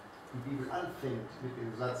die Bibel anfängt mit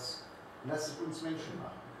dem Satz, lasset uns Menschen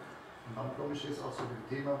machen. Und dann komme ich jetzt auch zu dem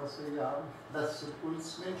Thema, was wir hier haben, lasset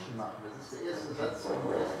uns Menschen machen. Das ist der erste Satz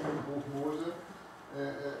im ersten Buch Mose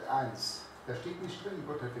 1. Da steht nicht drin,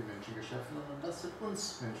 Gott hat den Menschen geschaffen, sondern lasset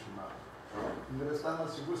uns Menschen machen. Und wenn wir das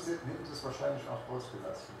damals gewusst hätten, hätten sie es wahrscheinlich auch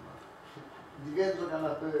ausgelassen. Die werden sogar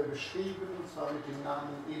beschrieben, und zwar mit dem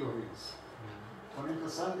Namen Elohims. Und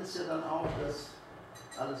interessant ist ja dann auch, dass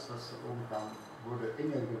alles, was da oben kam, wurde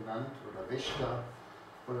Engel genannt oder Wächter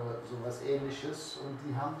oder sowas Ähnliches. Und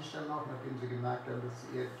die haben sich dann auch, nachdem sie gemerkt haben, dass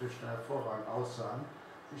die Erdtöchter hervorragend aussahen,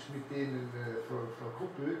 sich mit denen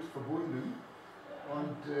verkuppelt, verbunden.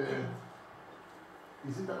 Und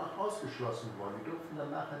die sind dann auch ausgeschlossen worden. Die durften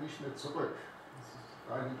dann nachher nicht mehr zurück. Das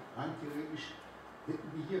ist rein theoretisch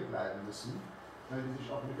hätten die hier bleiben müssen, weil die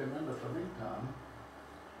sich auch miteinander vermengt haben.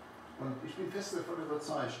 Und ich bin fest davon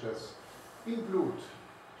überzeugt, dass im Blut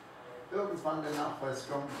irgendwann der Nachweis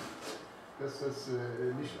kommt, dass das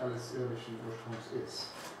nicht alles irdischen Ursprungs ist.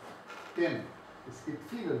 Denn es gibt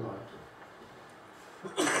viele Leute,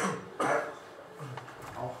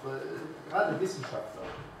 auch gerade Wissenschaftler,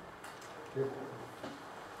 ja,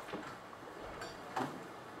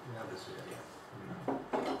 das wäre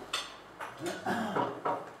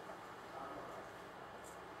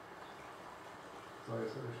so,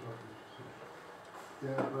 jetzt habe ich noch nicht.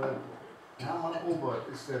 Der Hermann Obert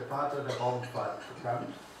ist der Vater der Raumfahrt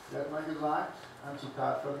bekannt. Der hat mal gesagt, ein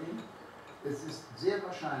Zitat von ihm: Es ist sehr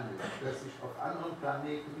wahrscheinlich, dass sich auf anderen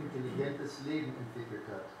Planeten intelligentes Leben entwickelt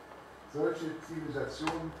hat. Solche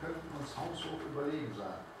Zivilisationen könnten uns haushoch überlegen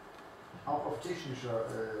sein. Auch auf technischer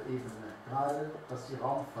Ebene, gerade was die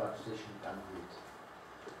Raumfahrttechnik angeht.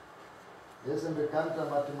 Er ist ein bekannter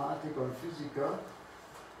Mathematiker und Physiker,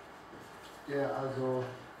 der also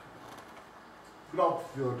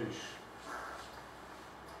glaubwürdig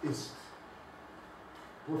ist.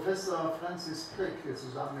 Professor Francis Crick, der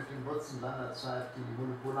zusammen mit dem Watson seiner Zeit die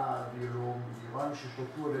Molekularbiologen die räumliche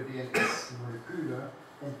Struktur der DNS-Moleküle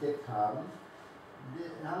entdeckt haben,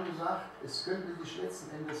 die haben gesagt, es könnte sich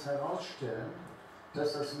letzten Endes herausstellen,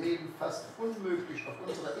 dass das Leben fast unmöglich auf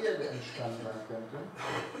unserer Erde entstanden sein könnte,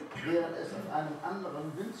 während es auf einem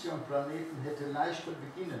anderen Winzion-Planeten hätte leichter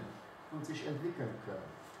beginnen und sich entwickeln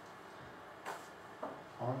können.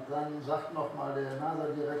 Und dann sagt nochmal der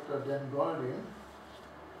NASA-Direktor Dan Goldin: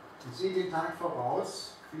 Ich sehe den Tag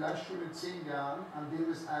voraus, vielleicht schon in 10 Jahren, an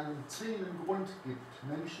dem es einen zwingenden Grund gibt,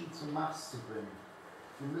 Menschen zum Mars zu bringen.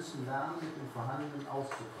 Wir müssen lernen, mit dem Vorhandenen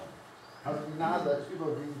auszukommen. Also die NASA ist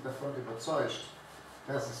überwiegend davon überzeugt,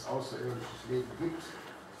 dass es außerirdisches Leben gibt.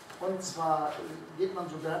 Und zwar geht man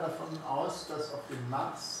sogar davon aus, dass auf dem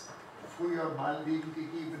Mars früher mal Leben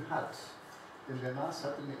gegeben hat. Denn der Mars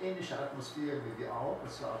hatte eine ähnliche Atmosphäre wie wir auch,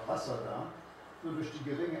 es war auch Wasser da. Nur durch die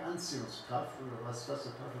geringe Anziehungskraft oder was da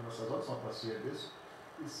sonst noch passiert ist,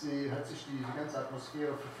 hat sich die ganze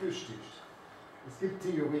Atmosphäre verflüchtigt. Es gibt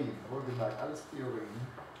Theorien, wohlgemerkt, alles Theorien,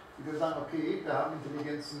 die sagen, okay, da haben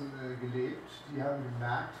Intelligenzen gelebt, die haben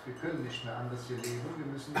gemerkt, wir können nicht mehr anders hier leben, wir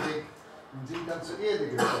müssen weg und sind dann zur Erde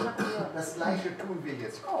gekommen. Das Gleiche tun wir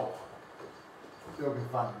jetzt auch.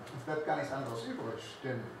 Irgendwann. Es bleibt gar nichts anderes übrig,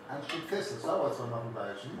 denn eins steht fest, es dauert zwar noch ein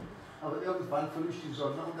Weilchen, aber irgendwann verlischt die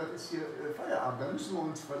Sonne und dann ist hier Feierabend. Dann müssen wir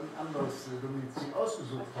uns ein anderes Domizil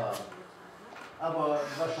ausgesucht haben. Aber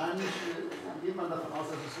wahrscheinlich geht man davon aus,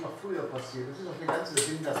 dass es noch früher passiert. Das ist auch der ganze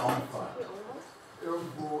Sinn der Raumfahrt.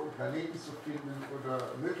 Irgendwo Planeten zu finden oder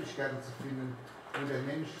Möglichkeiten zu finden, wo der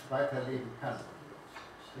Mensch weiterleben kann.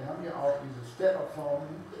 Wir haben hier auch dieses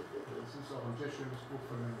Terraforming, das ist auch ein sehr schönes Buch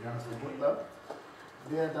von Jan Butler,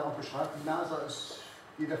 der darauf beschreibt, die NASA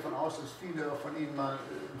geht davon aus, dass viele von Ihnen mal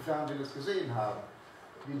im Fernsehen das gesehen haben,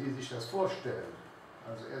 wie die sich das vorstellen.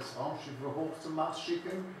 Also erst Raumschiffe hoch zum Mars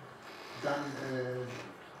schicken, dann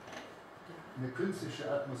eine künstliche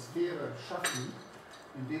Atmosphäre schaffen,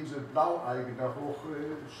 indem sie Blaualgen da hoch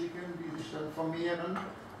schicken, die sich dann vermehren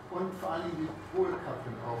und vor allem die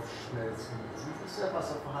Polkappen aufschmelzen. Es ist ja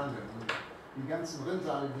Wasser vorhanden. Die ganzen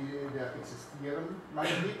Rinnsale, die da existieren, man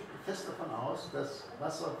geht fest davon aus, dass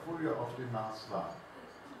Wasser früher auf dem Mars war.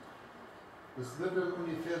 Das würde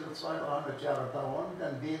ungefähr so 200-300 Jahre dauern,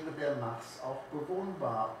 dann wäre der Mars auch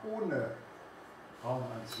bewohnbar, ohne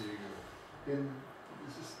Raumanzüge. Denn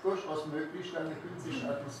es ist durchaus möglich, eine künstliche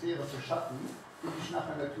Atmosphäre zu schaffen, die sich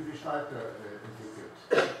nachher natürlich weiterentwickelt.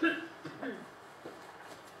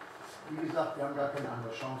 Wie gesagt, wir haben gar keine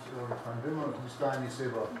andere Chance irgendwann, wenn wir uns bis dahin nicht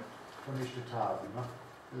selber vernichtet haben. Ne?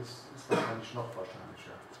 Das ist wahrscheinlich noch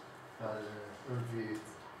wahrscheinlicher. Weil irgendwie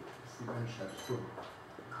ist die Menschheit stumm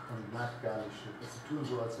und merkt gar nicht. Sie tun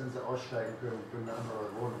so, als wenn sie aussteigen können und können eine andere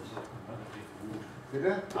Wohnung suchen. Ne? Alles wird gut.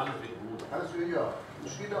 Bitte? Alles wird gut. Also ja,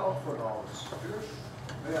 ich gehe da auch von aus.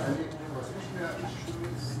 Naja, erlebt was nicht mehr, ich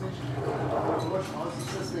zumindest nicht. Aber durchaus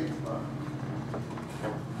ist das denkbar.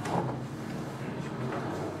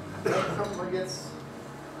 Dann kommen wir jetzt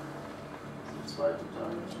zweite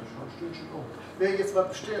Teil, das ist schon ein Stündchen um. Wer jetzt was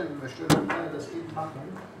bestellen möchte, dann kann er das eben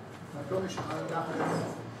machen. Dann komme ich nachher,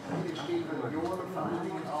 hier stehen Religionen, vor allen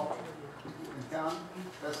Dingen auch im Kern,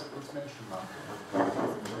 dass es uns Menschen macht. Wer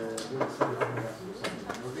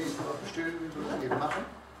jetzt was bestellen will, würde ich eben machen.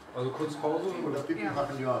 Also kurz Pause? Oder Pipi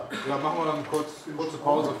machen, ja. Ja, machen wir dann kurze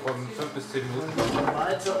Pause von 5 bis 10 Minuten. Dann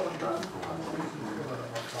weiter und dann können wir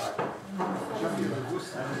dann noch fragen. Ich habe hier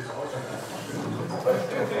bewusst einiges ausgegangen.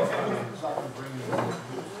 Sachen bringen,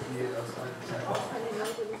 die aus alten Zeiten.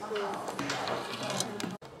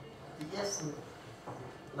 Die ersten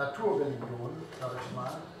Naturreligionen, sage ich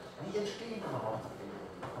mal, die entstehen überhaupt.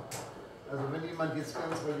 Also wenn jemand jetzt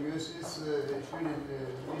ganz religiös ist, ich will ihn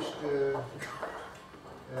nicht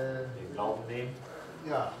den Glauben nehmen.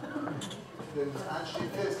 ja, denn eins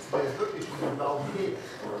steht fest, wer wirklich in den Glauben lebt,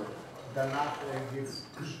 danach geht es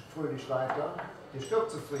fröhlich weiter, der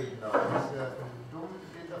stirbt zufriedener. Es wäre dumm,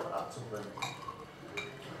 den davon abzubringen.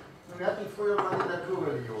 Und wir hatten früher mal die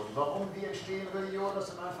Naturreligion. Warum? Wie entstehen Religionen? Aus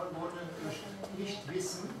dem einfachen Grunde durch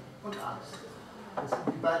Nichtwissen und Angst. Das sind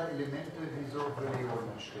die beiden Elemente, die so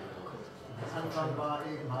Religionen entstehen. Am Anfang war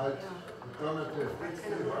eben halt donnerte Blitze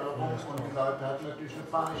überall rum und die Leute hatten natürlich eine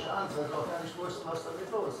panische Angst, weil sie auch gar nicht wussten, was damit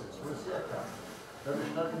los ist, wo es herkam. Dadurch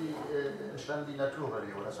entstand die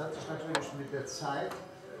Naturreligion. Das hat sich natürlich mit der Zeit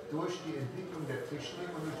durch die Entwicklung der Technik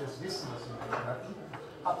und durch das Wissen, was die Menschen hatten,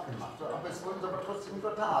 abgemacht. Aber es wurden aber trotzdem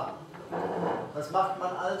Götter haben. Was macht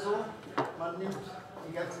man also? Man nimmt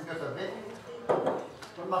die ganzen Götter weg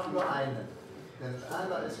und macht nur einen. Denn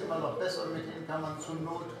einer ist immer noch besser und mit dem kann man zur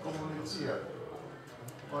Not kommunizieren.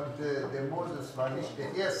 Und der Moses war nicht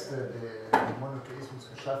der Erste, der den Monotheismus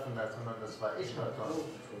geschaffen hat, sondern das war Echnaton.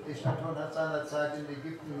 Echnaton hat seinerzeit in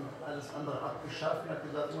Ägypten alles andere abgeschafft und hat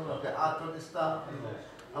gesagt, nur noch der Aton ist da.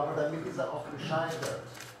 Aber damit ist er auch gescheitert.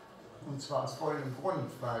 Und zwar aus folgendem Grund,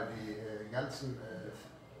 weil die ganzen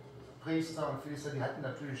Priester und Philister, die hatten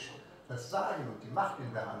natürlich das Sagen und die Macht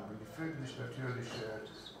in der Hand und die fühlten sich natürlich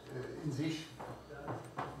in sich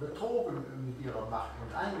betrogen mit ihrer Macht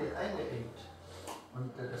und eingeengt.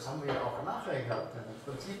 Und das haben wir ja auch nachher gehabt. Denn im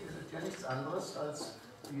Prinzip ist es ja nichts anderes als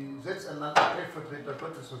die selbsternannten Stellvertreter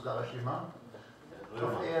Gottes, so sage ich immer,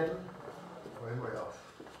 auf Erden. Wohin wir ja auch.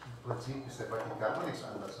 Im Prinzip ist der Vatikan auch nichts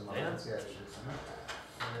anderes, wenn man ganz ehrlich ist. Ne?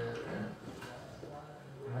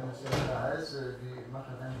 Wenn es ja heißt, die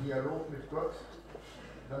machen einen Dialog mit Gott,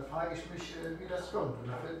 dann frage ich mich, wie das kommt. Und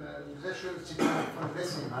da fällt mir ein sehr schönes Zitat von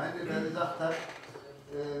Lessing ein, der gesagt hat,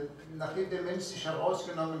 nachdem der Mensch sich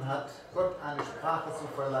herausgenommen hat, Gott eine Sprache zu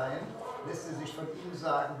verleihen, lässt er sich von ihm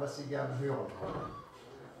sagen, was sie gerne hören wollen.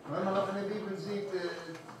 Und wenn man auch in der Bibel sieht,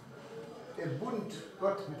 der Bund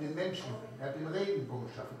Gott mit den Menschen, er hat den Regenbogen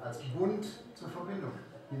geschaffen, als Bund zur Verbindung.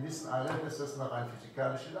 Wir wissen alle, dass das eine rein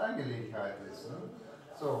physikalische Angelegenheit ist. Ne?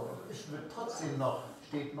 So, es wird trotzdem noch,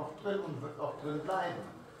 steht noch drin und wird auch drin bleiben.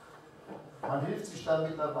 Man hilft sich da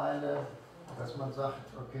mittlerweile, dass man sagt,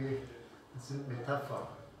 okay, das sind Metaphern.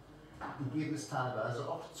 Die geben es teilweise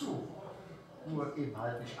auch zu. Nur eben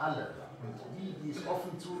halt nicht alle. Und die es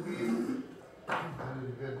offen zugeben,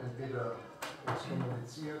 die werden entweder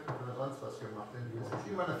exkommuniziert oder sonst was gemacht. Denn das ist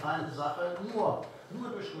immer eine feine Sache. Nur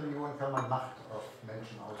durch Religion kann man Macht auf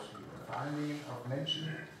Menschen ausüben. Vor allen Dingen auf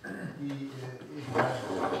Menschen, die eben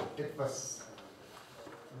halt etwas,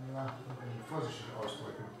 vorsichtig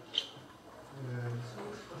ausdrücken,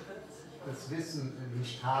 das Wissen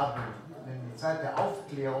nicht haben. Denn die Zeit der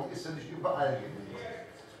Aufklärung ist ja nicht überall gewesen.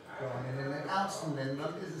 Ja, und in den ärmsten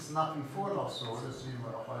Ländern ist es nach wie vor noch so, das sehen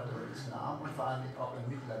wir auch weiter im Islam und vor allen Dingen auch in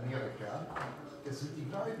Mittelamerika, das sind die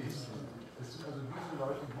Gläubigsten. Das sind also diese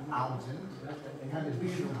Leute, die arm sind, keine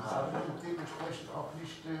Bildung haben und dementsprechend auch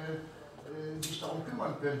nicht sich darum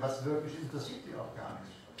kümmern können, was wirklich interessiert die auch gar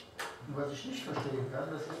nicht. Und was ich nicht verstehen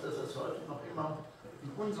kann, das ist, dass es heute noch immer in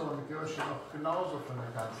unserer Kirche noch genauso von der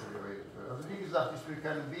Kanzel geredet wird. Also wie gesagt, ich will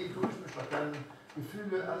keinem weh tun, ich möchte auch keine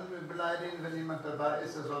Gefühle beleidigen, wenn jemand dabei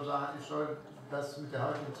ist, der soll sagen, ich soll das mit der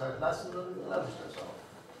heutigen Zeit lassen, dann lasse ich das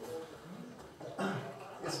auch.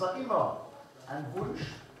 Es war immer ein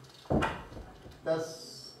Wunsch,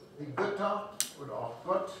 dass die Götter oder auch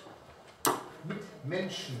Gott mit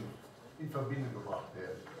Menschen in Verbindung gebracht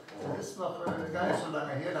werden. Das ist noch gar nicht so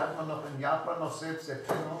lange her, da hat man noch in Japan noch selbst der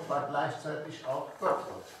Tenno war gleichzeitig auch Gott.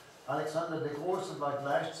 Alexander der Große war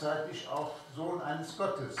gleichzeitig auch Sohn eines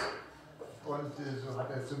Gottes. Und so hat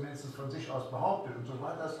er zumindest von sich aus behauptet. Und so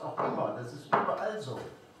war das auch immer. Das ist überall so.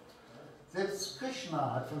 Selbst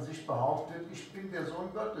Krishna hat von sich behauptet, ich bin der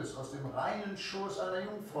Sohn Gottes aus dem reinen Schoß einer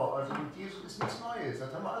Jungfrau. Also mit Jesus ist nichts Neues.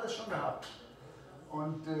 Das haben wir alles schon gehabt.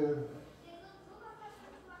 Und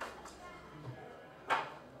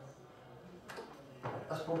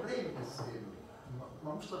das Problem ist eben,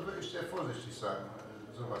 man muss da wirklich sehr vorsichtig sein,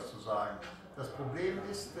 sowas zu sagen. Das Problem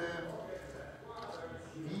ist,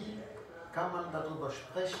 wie kann man darüber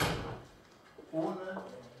sprechen, ohne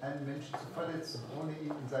einen Menschen zu verletzen, ohne ihn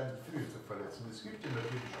in seinen Gefühlen zu verletzen. Es gibt ja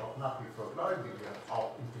natürlich auch nach wie vor Gläubige,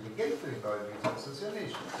 auch intelligente Gläubige, das ist es ja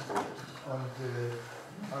nicht. Und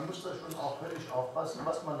man muss da schon auch völlig aufpassen,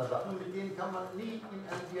 was man da sagt. Und mit denen kann man nie in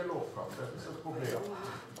einen Dialog kommen, das ist das Problem.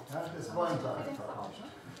 Ja, das wollen sie einfach nicht.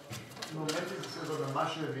 Im Moment ist es ja so eine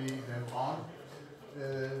Masche wie in den Braun,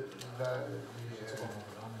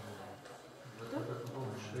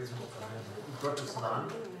 Gottes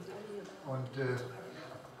Land. Und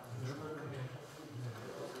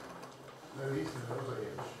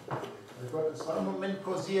Gottes Land. Im Moment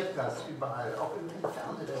kursiert das überall, auch im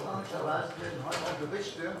Fernsehen. Erstaunlicherweise werden heute auch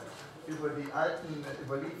Berichte über die alten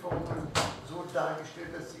Überlieferungen so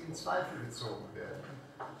dargestellt, dass sie in Zweifel gezogen werden.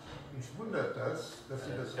 Mich wundert das, dass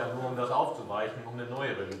sie das... Ja, nur um das aufzuweichen, um eine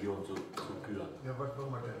neue Religion zu küren. Ja, was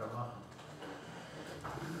wollen wir denn da machen?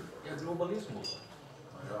 Ja, Globalismus.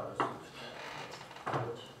 Ja, ist gut.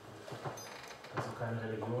 Das ist doch keine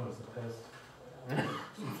Religion, das ist ein Fest.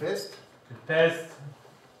 Ein Fest? Ein Fest!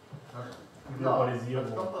 Die Globalisierung.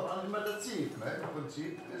 Das kommt doch an, wie man das sieht. Ne? Im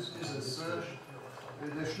Prinzip ist es,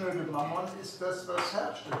 der schnöde Mammon ist das, was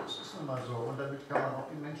herrscht. Das ist nun mal so. Und damit kann man auch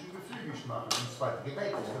die Menschen gefügig machen. Und zwar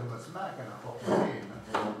direkt, wenn man es merken, auch sehen. Ne?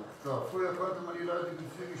 So, früher konnte man die Leute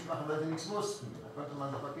gefügig machen, weil sie nichts wussten. Da konnte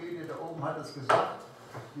man sagen, okay, der oben hat es gesagt,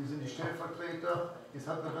 die sind die Stellvertreter, jetzt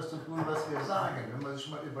hat man das zu tun, was wir sagen. Wenn man sich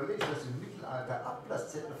mal überlegt, dass im Mittelalter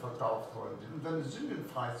Ablasszettel verkauft wurden, um dann Sünden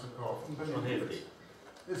freizukaufen. Schon heftig.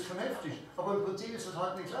 Das ist schon heftig. Aber im Prinzip ist das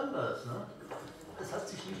heute nichts anderes. Ne? Es hat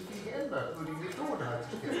sich nicht viel geändert, nur die Methode hat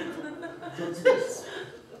sich geändert. Sonst nichts.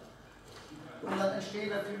 Und dann entstehen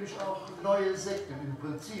natürlich auch neue Sekten. Im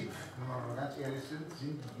Prinzip, wenn wir mal ganz ehrlich sind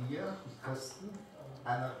wir, die Christen,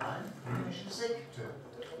 eine rein jüdische Sekte.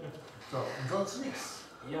 So, und sonst nichts.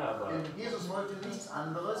 Ja, aber Denn Jesus wollte nichts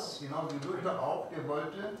anderes, genau wie Luther auch, der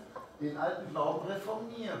wollte den alten Glauben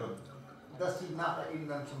reformieren. Dass die nachher ihn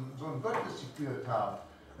dann zum Sohn Gottes geführt haben,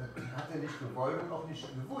 das hat er nicht gewollt und auch nicht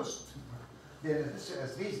gewusst. Denn es ist ja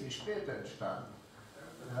erst wesentlich später entstanden.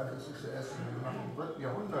 Ja, das ist ja erst im 3.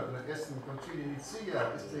 Jahrhundert, im ersten Konzil in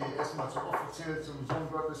Nicäa, ist er erstmal so offiziell zum Sohn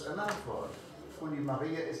Gottes ernannt worden. Und die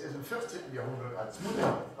Maria ist erst im 14. Jahrhundert als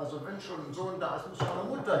Mutter. Also wenn schon ein Sohn da ist, muss schon eine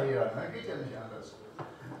Mutter her. Ne? Geht ja nicht anders.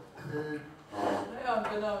 Naja, und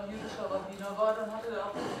wenn er ein jüdischer Rabbiner war, dann hatte er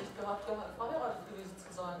auch die Pflicht gehabt, verheiratet gewesen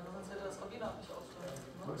zu sein. Sonst hätte das Rabbinat nicht ausgeübt. Ne?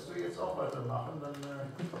 Wolltest du jetzt auch weitermachen, dann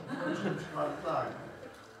kann ich nicht gerade sagen.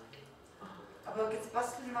 Aber jetzt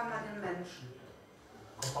basteln wir mal den Menschen.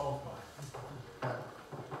 Ja.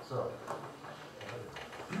 So.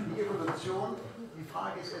 Die Evolution, die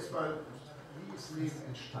Frage ist erstmal, wie ist Leben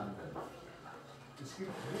entstanden? Es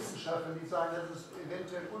gibt Wissenschaftler, die sagen, dass es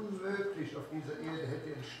eventuell unmöglich auf dieser Erde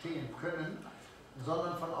hätte entstehen können,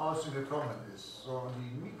 sondern von außen gekommen ist. So,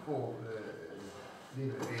 die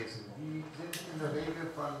Mikrolebewesen, die sind in der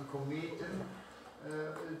Regel von Kometen,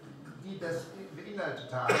 die das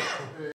beinhaltet haben,